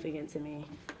significant to me.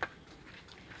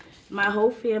 My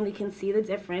whole family can see the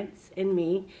difference in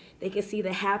me. They can see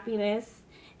the happiness,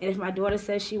 and if my daughter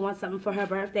says she wants something for her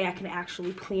birthday, I can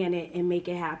actually plan it and make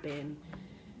it happen.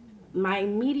 My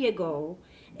immediate goal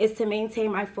is to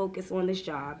maintain my focus on this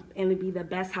job and to be the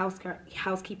best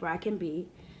housekeeper I can be,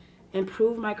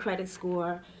 improve my credit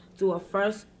score, do a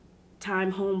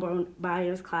first-time home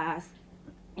buyers class,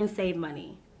 and save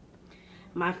money.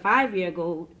 My 5-year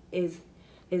goal is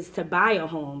to buy a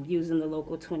home using the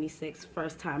Local 26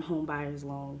 first-time home buyers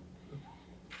loan.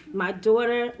 My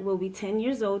daughter will be 10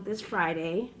 years old this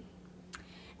Friday,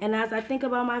 and as I think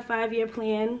about my 5-year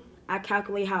plan, I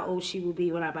calculate how old she will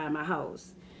be when I buy my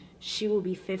house. She will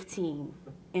be 15,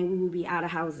 and we will be out of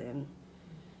housing.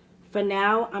 For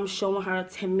now, I'm showing her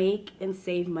to make and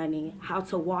save money, how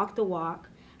to walk the walk,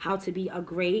 how to be a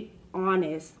great,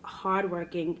 honest,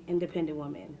 hardworking, independent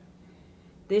woman.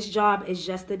 This job is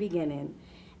just the beginning.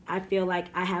 I feel like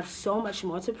I have so much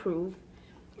more to prove,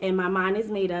 and my mind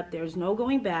is made up. There's no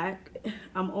going back.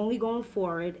 I'm only going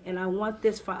forward, and I want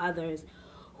this for others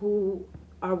who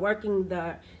are working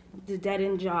the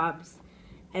dead-end jobs.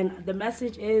 And the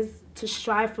message is to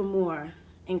strive for more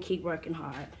and keep working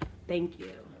hard. Thank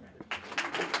you.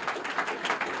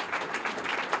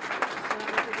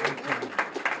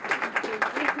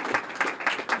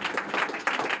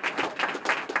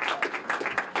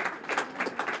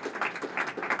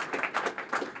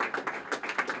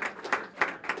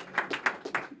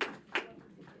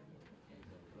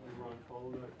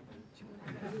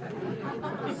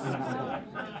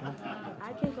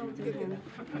 I can go to him.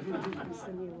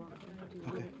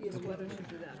 Okay.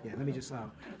 Yeah, let me just,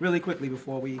 really quickly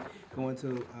before we go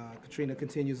into, Katrina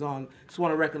continues on, just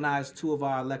want to recognize 2 of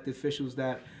our elected officials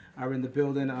that are in the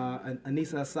building.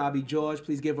 Anissa Asabi George,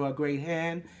 please give her a great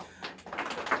hand.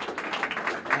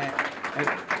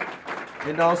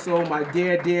 And also my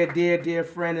dear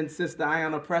friend and sister,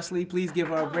 Ayanna Presley, please give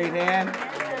her a great hand.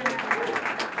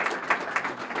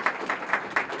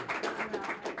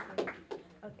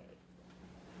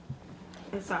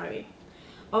 Sorry.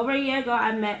 Over a year ago,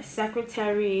 I met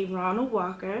Secretary Ronald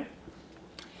Walker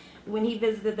when he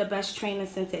visited the Best Training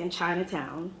Center in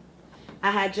Chinatown.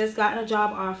 I had just gotten a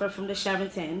job offer from the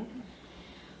Sheraton,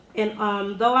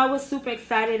 and though I was super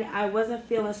excited, I wasn't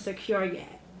feeling secure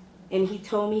yet. And he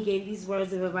told me, gave these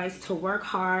words of advice to work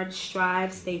hard,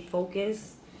 strive, stay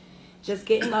focused. Just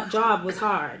getting that job was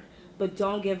hard, but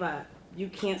don't give up. You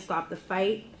can't stop the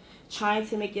fight. trying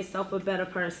to make yourself a better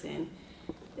person.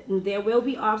 There will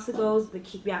be obstacles, but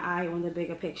keep your eye on the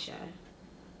bigger picture.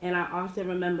 And I often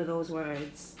remember those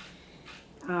words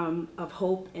of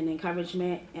hope and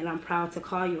encouragement, and I'm proud to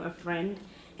call you a friend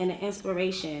and an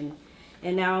inspiration.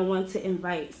 And now I want to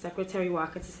invite Secretary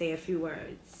Walker to say a few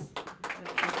words.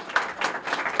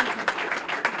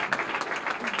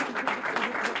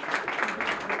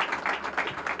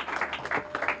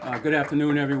 Good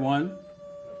afternoon, everyone.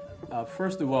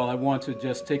 First of all, I want to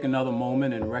just take another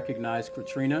moment and recognize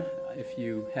Katrina. If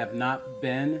you have not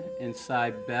been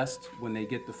inside BEST when they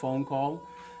get the phone call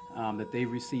that they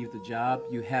received the job,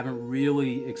 you haven't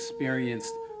really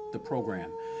experienced the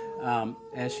program.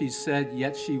 As she said,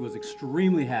 yet she was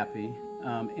extremely happy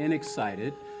and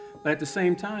excited, but at the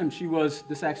same time,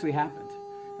 this actually happened.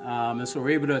 And so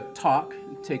we're able to talk,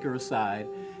 take her aside,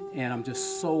 and I'm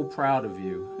just so proud of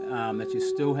you that you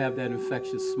still have that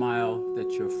infectious smile, that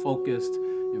you're focused,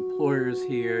 your employer is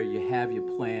here, you have your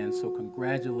plan. So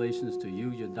congratulations to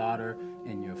you, your daughter,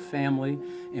 and your family.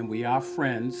 And we are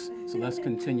friends, so let's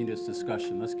continue this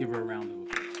discussion. Let's give her a round of applause.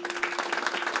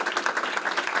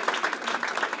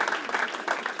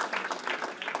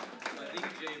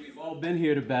 Been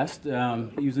here to BEST.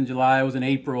 He was in July, I was in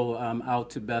April, out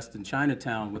to BEST in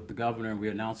Chinatown with the governor, and we're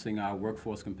announcing our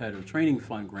Workforce Competitive Training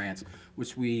Fund grants,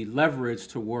 which we leverage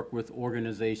to work with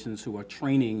organizations who are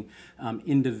training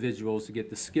individuals to get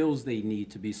the skills they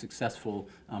need to be successful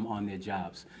on their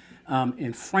jobs.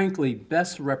 And frankly,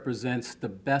 BEST represents the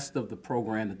best of the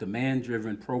program, the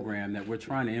demand-driven program that we're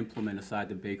trying to implement inside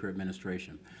the Baker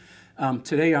administration.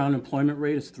 Today, our unemployment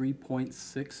rate is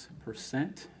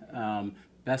 3.6%.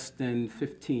 Best in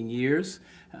 15 years,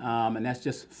 and that's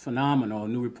just phenomenal. A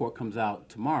new report comes out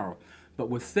tomorrow.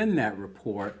 But within that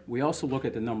report, we also look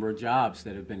at the number of jobs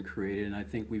that have been created, and I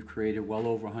think we've created well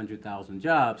over 100,000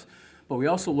 jobs, but we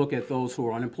also look at those who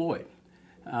are unemployed.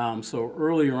 So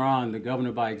earlier on, the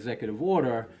governor by executive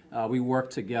order, we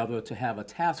worked together to have a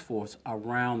task force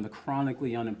around the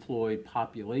chronically unemployed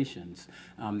populations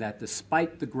that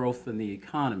despite the growth in the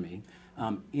economy,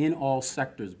 in all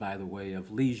sectors, by the way,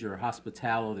 of leisure,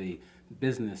 hospitality,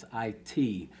 business,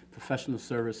 IT, professional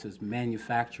services,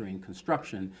 manufacturing,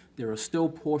 construction, there are still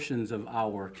portions of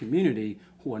our community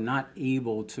who are not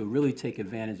able to really take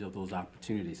advantage of those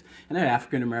opportunities. And they're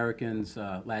African Americans,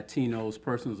 Latinos,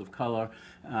 persons of color.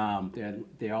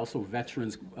 They're also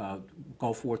veterans,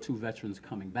 Gulf War II veterans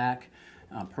coming back,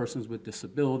 persons with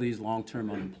disabilities,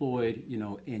 long-term unemployed,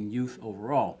 and youth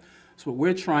overall. So what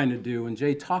we're trying to do, and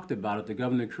Jay talked about it, the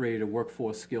governor created a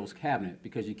workforce skills cabinet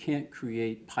because you can't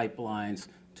create pipelines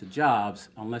to jobs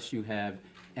unless you have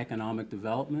economic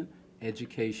development,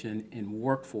 education, and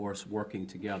workforce working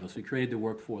together. So we created the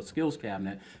Workforce Skills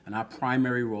Cabinet, and our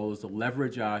primary role is to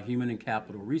leverage our human and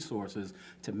capital resources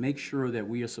to make sure that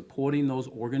we are supporting those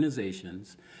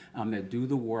organizations that do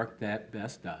the work that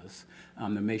BEST does, to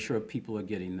make sure people are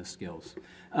getting the skills.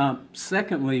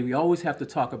 Secondly, we always have to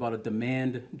talk about a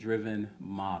demand-driven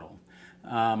model.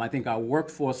 I think our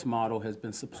workforce model has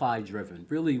been supply-driven.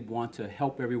 Really want to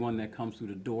help everyone that comes through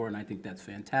the door, and I think that's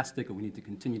fantastic, and we need to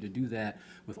continue to do that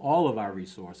with all of our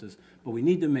resources. But we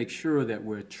need to make sure that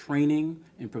we're training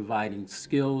and providing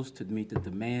skills to meet the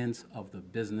demands of the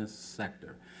business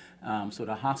sector. So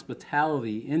the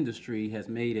hospitality industry has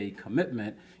made a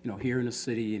commitment, here in the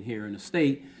city and here in the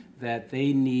state, that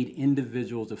they need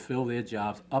individuals to fill their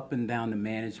jobs up and down the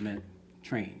management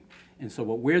train. And so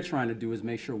what we're trying to do is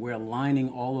make sure we're aligning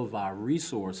all of our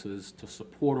resources to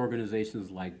support organizations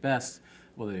like BEST,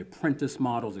 whether they're apprentice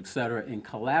models, et cetera, and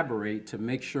collaborate to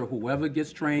make sure whoever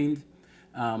gets trained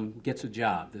gets a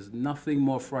job. There's nothing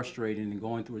more frustrating than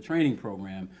going through a training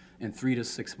program in 3 to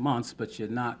 6 months, but you're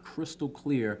not crystal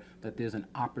clear that there's an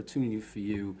opportunity for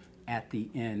you at the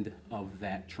end of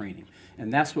that training.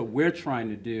 And that's what we're trying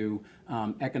to do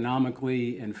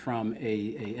economically and from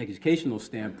a educational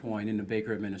standpoint in the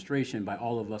Baker administration by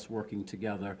all of us working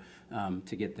together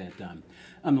to get that done.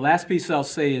 The last piece I'll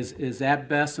say is at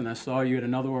BEST, and I saw you at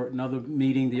another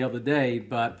meeting the other day,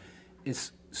 but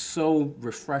it's so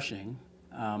refreshing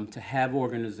to have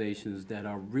organizations that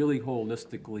are really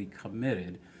holistically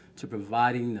committed to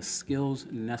providing the skills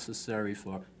necessary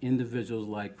for individuals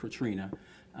like Katrina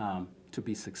to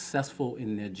be successful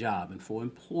in their job. And for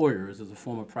employers, as a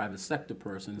former private sector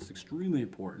person, it's extremely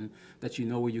important that you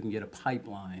know where you can get a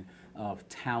pipeline of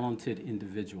talented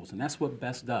individuals. And that's what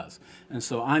BEST does. And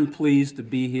so I'm pleased to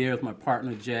be here with my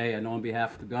partner, Jay. I know on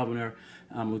behalf of the governor,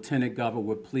 Lieutenant Governor,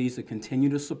 we're pleased to continue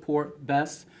to support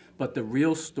BEST. But the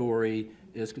real story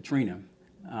is Katrina,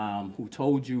 who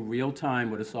told you real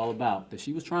time what it's all about, that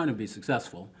she was trying to be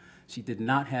successful. She did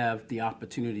not have the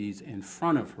opportunities in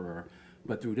front of her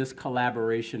But through this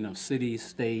collaboration of city,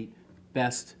 state,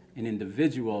 best, and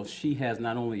individuals, she has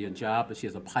not only a job, but she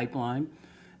has a pipeline,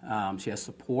 she has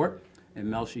support, and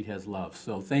Mel, she has love.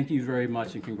 So thank you very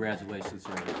much, and congratulations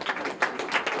to everyone.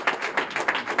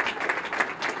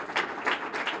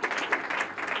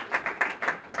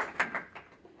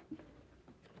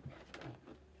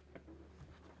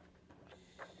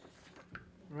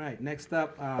 All right, next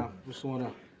up, just want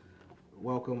to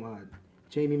welcome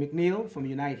Jamie McNeil from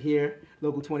Unite Here,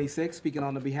 Local 26, speaking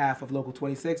on the behalf of Local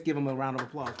 26. Give him a round of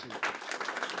applause, please.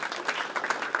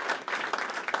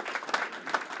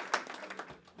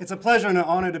 It's a pleasure and an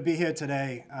honor to be here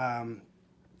today.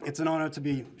 It's an honor to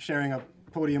be sharing a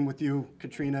podium with you,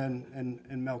 Katrina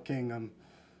and Mel King.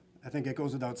 I think it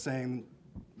goes without saying,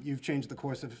 you've changed the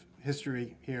course of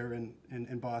history here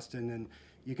in Boston, and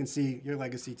you can see your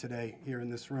legacy today here in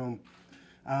this room.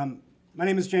 My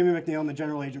name is Jamie McNeil. I'm the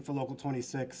General Agent for Local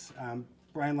 26.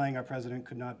 Brian Lang, our president,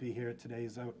 could not be here today.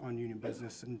 He's out on union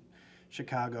business in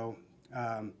Chicago.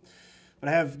 But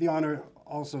I have the honor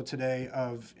also today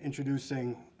of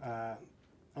introducing a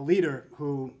leader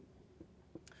who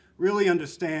really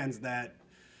understands that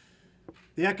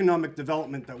the economic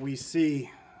development that we see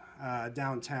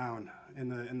downtown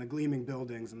in the gleaming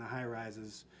buildings and the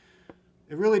high-rises,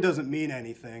 it really doesn't mean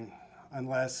anything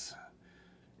unless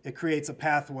it creates a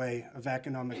pathway of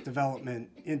economic development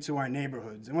into our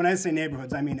neighborhoods. And when I say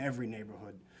neighborhoods, I mean every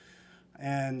neighborhood.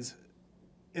 And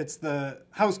it's the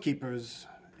housekeepers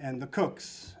and the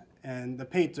cooks and the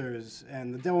painters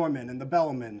and the doormen and the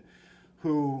bellmen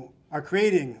who are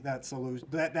creating that solution,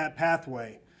 that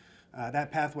pathway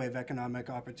of economic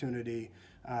opportunity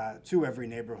to every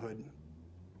neighborhood.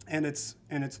 And it's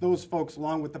those folks,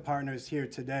 along with the partners here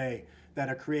today, that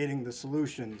are creating the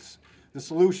solutions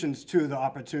to the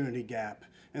opportunity gap,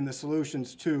 and the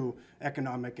solutions to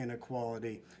economic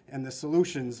inequality, and the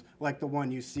solutions like the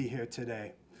one you see here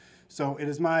today. So it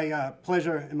is my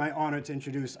pleasure and my honor to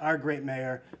introduce our great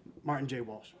mayor, Martin J.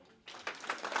 Walsh.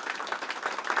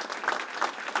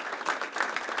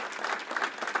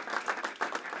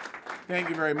 Thank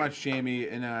you very much, Jamie,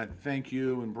 and thank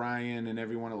you and Brian and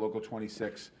everyone at Local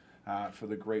 26 for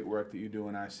the great work that you do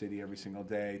in our city every single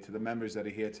day. To the members that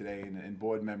are here today and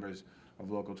board members of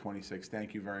Local 26,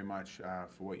 thank you very much for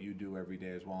what you do every day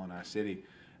as well in our city.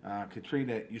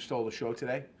 Katrina, you stole the show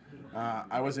today.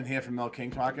 I wasn't here for Mel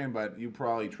King talking, but you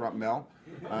probably trumped Mel.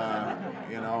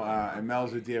 And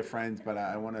Mel's a dear friend, but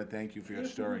I want to thank you for your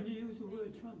story.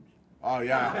 Oh,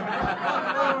 yeah.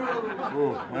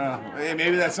 Ooh, well, hey,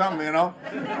 maybe that's something, you know.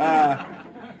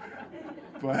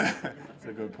 But that's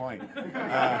a good point.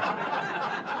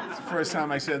 It's the first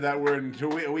time I said that word in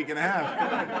a week and a half.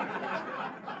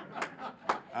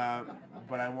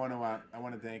 But I want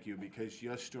to thank you, because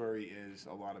your story is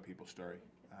a lot of people's story.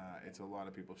 It's a lot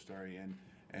of people's story, and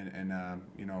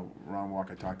Ron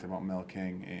Walker talked about Mel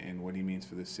King and what he means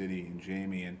for the city, and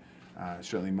Jamie, and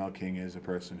certainly Mel King is a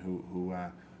person who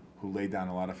laid down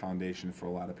a lot of foundation for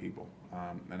a lot of people.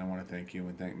 And I want to thank you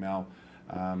and thank Mel.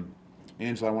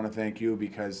 Angela, I want to thank you,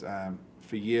 because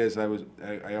for years I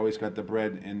always got the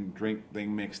bread and drink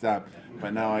thing mixed up,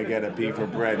 but now I get a B for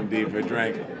bread and D for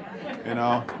drink, you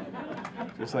know?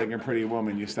 Just like in Pretty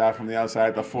Woman, you start from the outside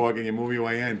at the fork and you move your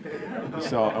way in.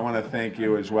 So I want to thank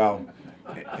you as well.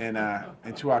 And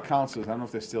to our councilors, I don't know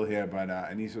if they're still here, but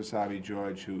Anissa Savi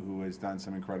George, who has done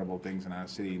some incredible things in our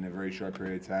city in a very short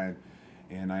period of time,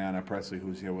 and Ayanna Presley,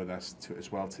 who's here with us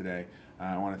as well today.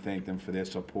 I want to thank them for their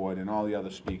support, and all the other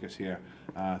speakers here.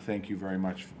 Thank you very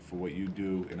much for what you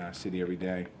do in our city every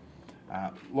day.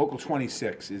 Local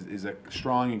 26 is a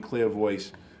strong and clear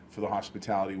voice for the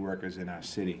hospitality workers in our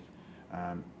city.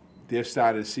 They've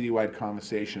started a citywide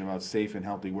conversation about safe and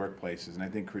healthy workplaces, and I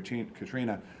think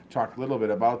Katrina talked a little bit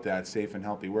about that, safe and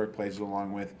healthy workplaces,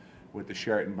 along with the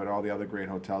Sheraton, but all the other great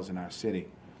hotels in our city.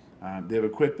 They've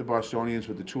equipped the Bostonians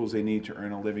with the tools they need to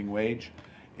earn a living wage,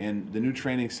 and the new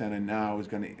training center now is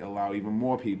going to allow even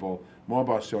more people, more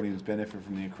Bostonians, benefit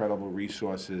from the incredible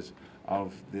resources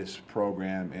of this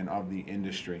program and of the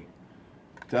industry.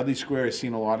 Dudley Square has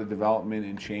seen a lot of development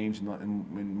and change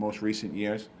in most recent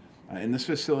years. And this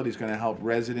facility is going to help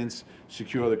residents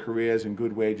secure the careers and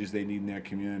good wages they need in their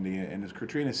community. And as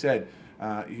Katrina said,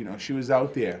 she was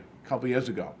out there a couple years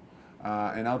ago.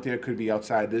 And out there could be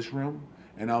outside this room,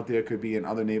 and out there could be in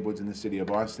other neighborhoods in the city of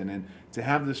Boston. And to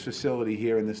have this facility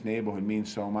here in this neighborhood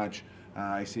means so much.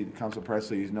 I see Council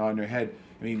Presley is nodding her head.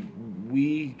 I mean,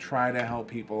 we try to help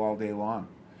people all day long,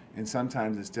 and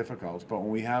sometimes it's difficult. But when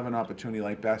we have an opportunity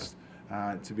like Best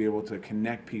to be able to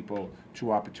connect people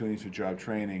to opportunities for job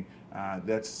training.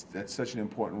 That's such an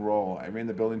important role. I ran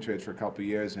the building trades for a couple of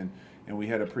years, and we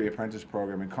had a pre-apprentice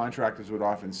program, and contractors would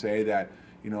often say that,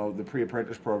 you know, the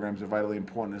pre-apprentice programs are vitally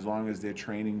important as long as they're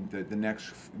training the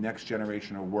next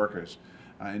generation of workers.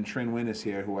 And Trin Wynn is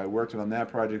here, who I worked with on that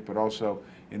project, but also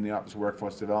in the Office of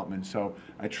Workforce Development. So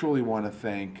I truly want to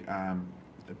thank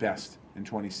the BEST in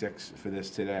 26 for this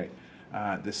today.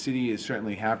 The city is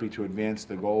certainly happy to advance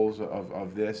the goals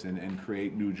of this and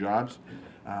create new jobs.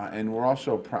 And we're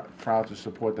also proud to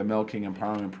support the Mel King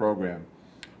Empowerment Program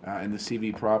and the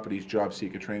CV Properties Job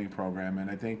Seeker Training Program.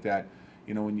 And I think that,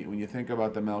 you know, when you think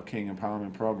about the Mel King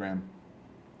Empowerment Program,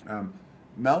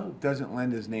 Mel doesn't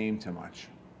lend his name to much.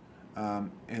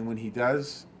 And when he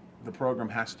does, the program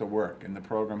has to work, and the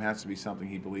program has to be something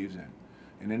he believes in.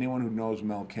 And anyone who knows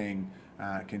Mel King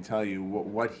can tell you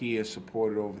what he has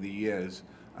supported over the years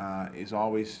is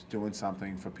always doing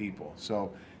something for people.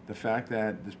 So the fact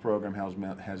that this program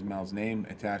has Mel's name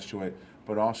attached to it,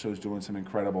 but also is doing some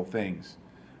incredible things.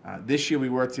 This year we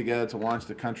worked together to launch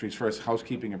the country's first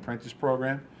housekeeping apprentice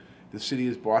program. The city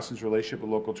of Boston's relationship with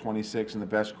Local 26 and the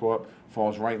Best Corp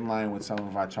falls right in line with some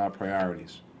of our top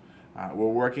priorities. We're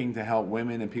working to help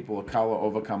women and people of color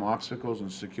overcome obstacles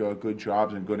and secure good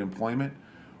jobs and good employment.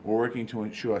 We're working to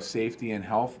ensure safety and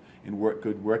health and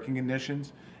good working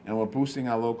conditions. And we're boosting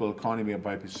our local economy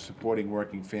by supporting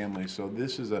working families. So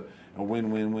this is a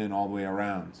win-win-win all the way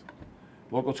around.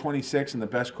 Local 26 and the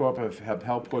Best Corp have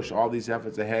helped push all these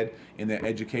efforts ahead in their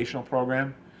educational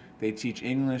program. They teach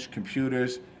English,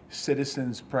 computers,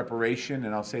 citizens preparation,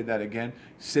 and I'll say that again,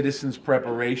 citizens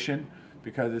preparation,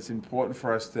 because it's important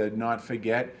for us to not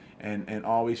forget and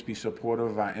always be supportive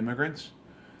of our immigrants.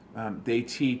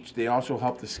 They also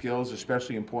help the skills,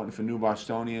 especially important for new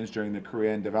Bostonians during their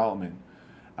career and development.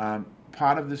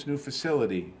 Part of this new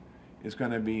facility is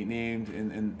going to be named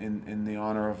in the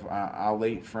honor of our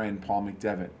late friend Paul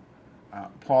McDevitt.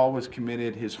 Paul was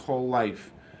committed his whole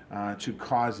life to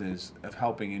causes of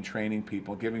helping and training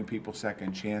people, giving people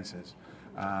second chances.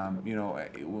 You know,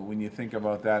 when you think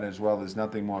about that as well, there's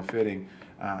nothing more fitting.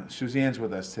 Suzanne's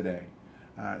with us today.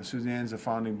 Suzanne's a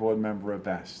founding board member of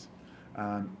BEST.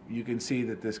 You can see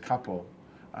that this couple,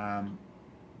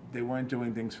 they weren't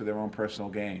doing things for their own personal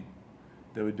gain.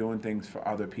 They were doing things for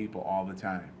other people all the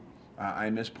time. I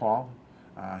miss Paul.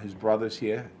 His brother's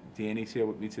here. Danny's here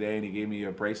with me today, and he gave me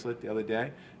a bracelet the other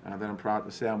day that I'm proud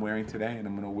to say I'm wearing today, and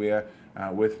I'm going to wear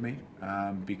with me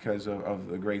because of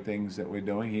the great things that we're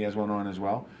doing. He has one on as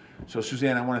well. So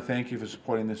Suzanne, I want to thank you for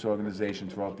supporting this organization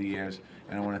throughout the years,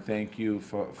 and I want to thank you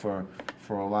for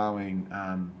allowing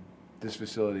this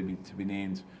facility to be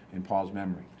named in Paul's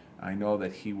memory. I know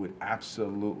that he would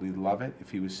absolutely love it if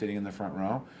he was sitting in the front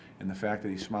row, and the fact that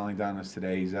he's smiling down at us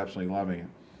today, he's absolutely loving it.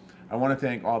 I want to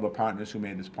thank all the partners who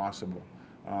made this possible.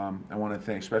 I want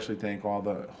to especially thank all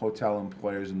the hotel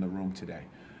employers in the room today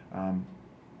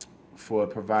for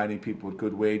providing people with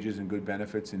good wages and good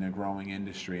benefits in a growing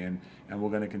industry. And we're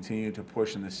going to continue to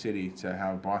push in the city to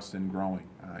have Boston growing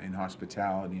in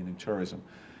hospitality and in tourism.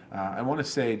 I want to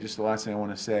say, just the last thing I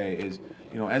want to say is,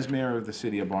 you know, as mayor of the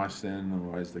city of Boston,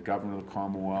 or as the governor of the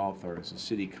Commonwealth, or as a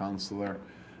city councilor,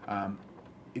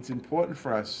 it's important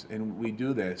for us, and we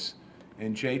do this,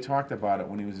 and Jay talked about it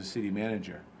when he was a city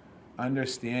manager,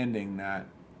 understanding that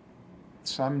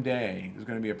someday there's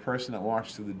going to be a person that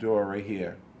walks through the door right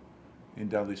here in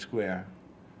Dudley Square,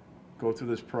 go through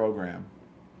this program,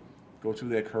 go through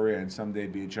their career, and someday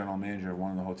be a general manager of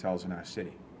one of the hotels in our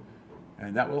city.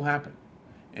 And that will happen.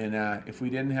 And if we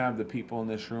didn't have the people in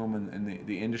this room and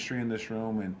the industry in this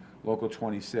room and Local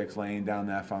 26 laying down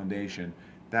that foundation,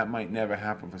 that might never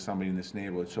happen for somebody in this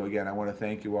neighborhood. So again, I want to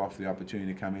thank you all for the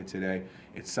opportunity to come here today.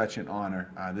 It's such an honor.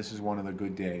 This is one of the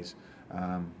good days.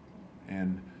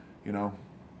 And, you know,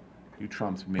 you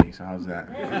trumped me, so how's that?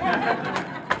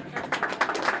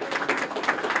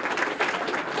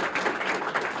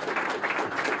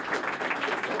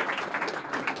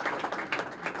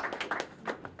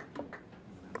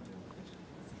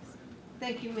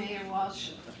 Thank you, Mayor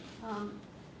Walsh.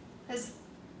 As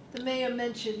the mayor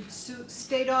mentioned,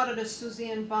 State Auditor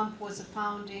Suzanne Bump was a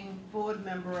founding board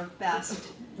member of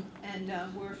BEST, and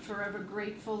we're forever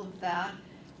grateful of that.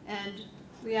 And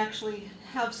we actually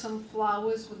have some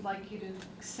flowers we'd like you to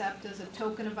accept as a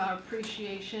token of our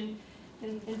appreciation.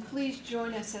 And please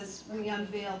join us as we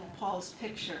unveil Paul's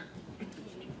picture.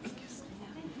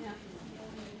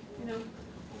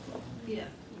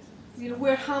 You know,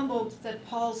 we're humbled that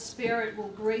Paul's spirit will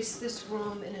grace this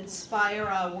room and inspire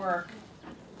our work.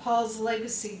 Paul's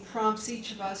legacy prompts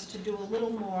each of us to do a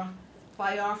little more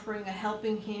by offering a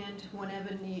helping hand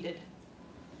whenever needed.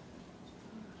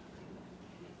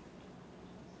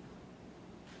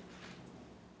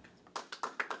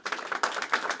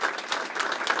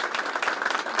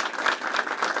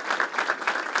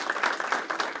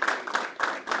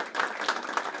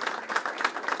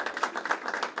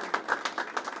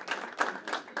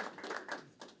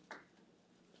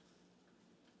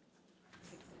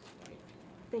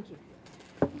 Thank you.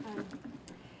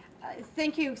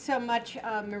 Thank you so much,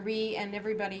 Marie, and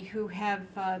everybody who have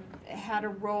had a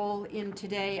role in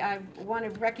today. I want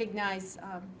to recognize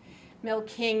Mel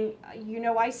King. You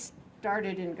know, I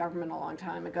started in government a long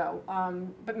time ago,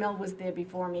 but Mel was there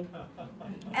before me.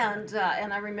 And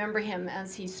I remember him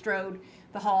as he strode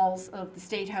the halls of the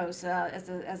State House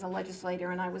as a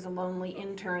legislator, and I was a lonely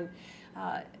intern.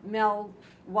 Mel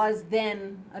was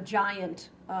then a giant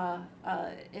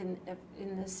in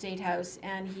the State House,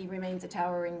 and he remains a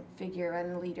towering figure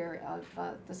and leader of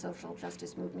the social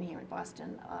justice movement here in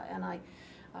Boston. And I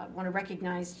want to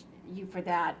recognize you for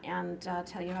that and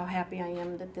tell you how happy I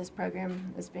am that this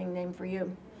program is being named for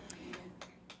you.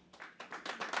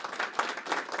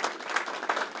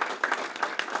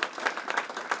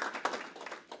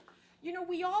 You know,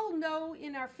 we all know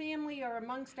in our family or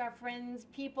amongst our friends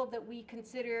people that we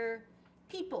consider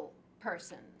people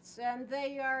persons, and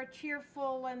they are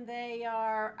cheerful and they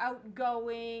are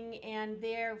outgoing and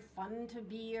they're fun to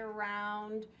be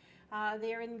around,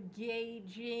 they're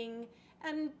engaging,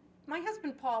 and my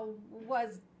husband Paul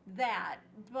was that,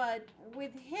 but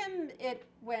with him it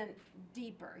went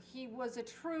deeper. He was a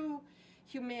true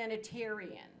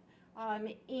humanitarian,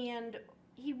 and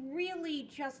he really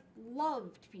just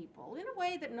loved people in a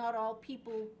way that not all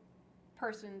people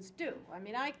persons do. I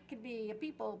mean, I could be a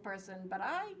people person, but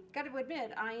I got to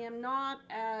admit, I am not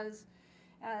as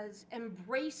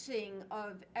embracing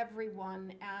of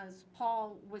everyone as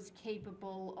Paul was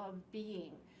capable of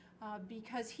being,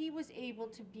 because he was able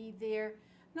to be there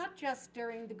not just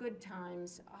during the good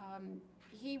times.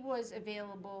 He was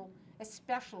available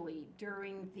especially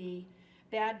during the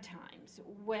bad times,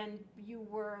 when you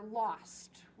were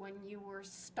lost, when you were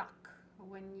stuck,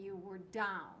 when you were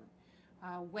down,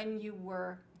 when you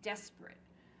were desperate.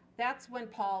 That's when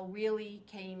Paul really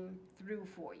came through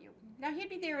for you. Now, he'd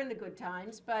be there in the good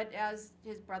times, but as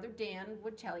his brother Dan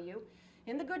would tell you,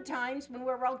 in the good times, when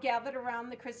we're all gathered around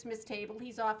the Christmas table,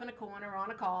 he's off in a corner on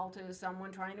a call to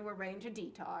someone trying to arrange a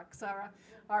detox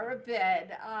or a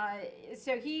bed.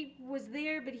 So he was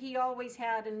there, but he always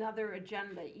had another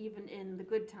agenda, even in the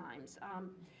good times.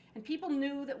 And people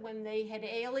knew that when they had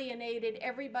alienated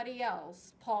everybody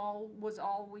else, Paul was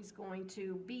always going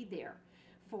to be there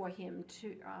for them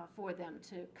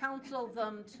to counsel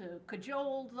them, to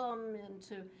cajole them, and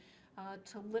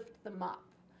to lift them up.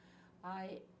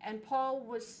 And Paul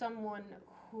was someone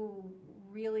who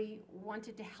really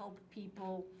wanted to help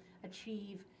people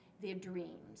achieve their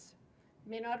dreams. It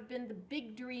may not have been the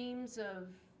big dreams of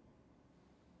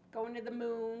going to the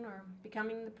moon or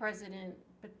becoming the president,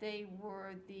 but they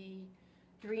were the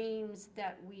dreams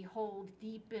that we hold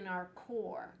deep in our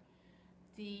core.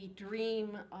 The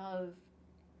dream of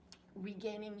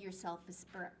regaining your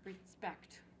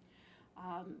self-respect,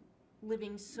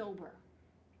 living sober,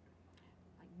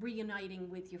 reuniting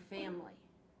with your family,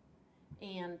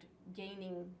 and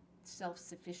gaining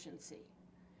self-sufficiency.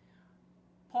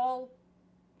 Paul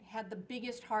had the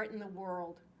biggest heart in the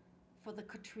world for the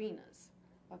Katrinas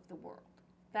of the world.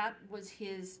 That was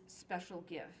his special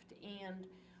gift, and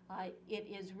it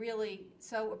is really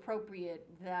so appropriate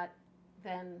that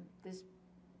then this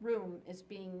room is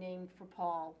being named for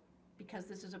Paul, because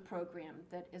this is a program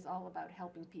that is all about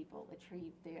helping people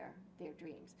achieve their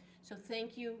dreams. So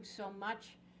thank you so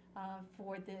much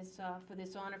for this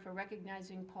honor, for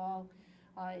recognizing Paul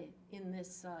in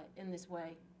this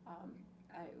way.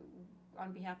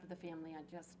 On behalf of the family, I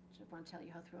just want to tell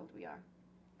you how thrilled we are.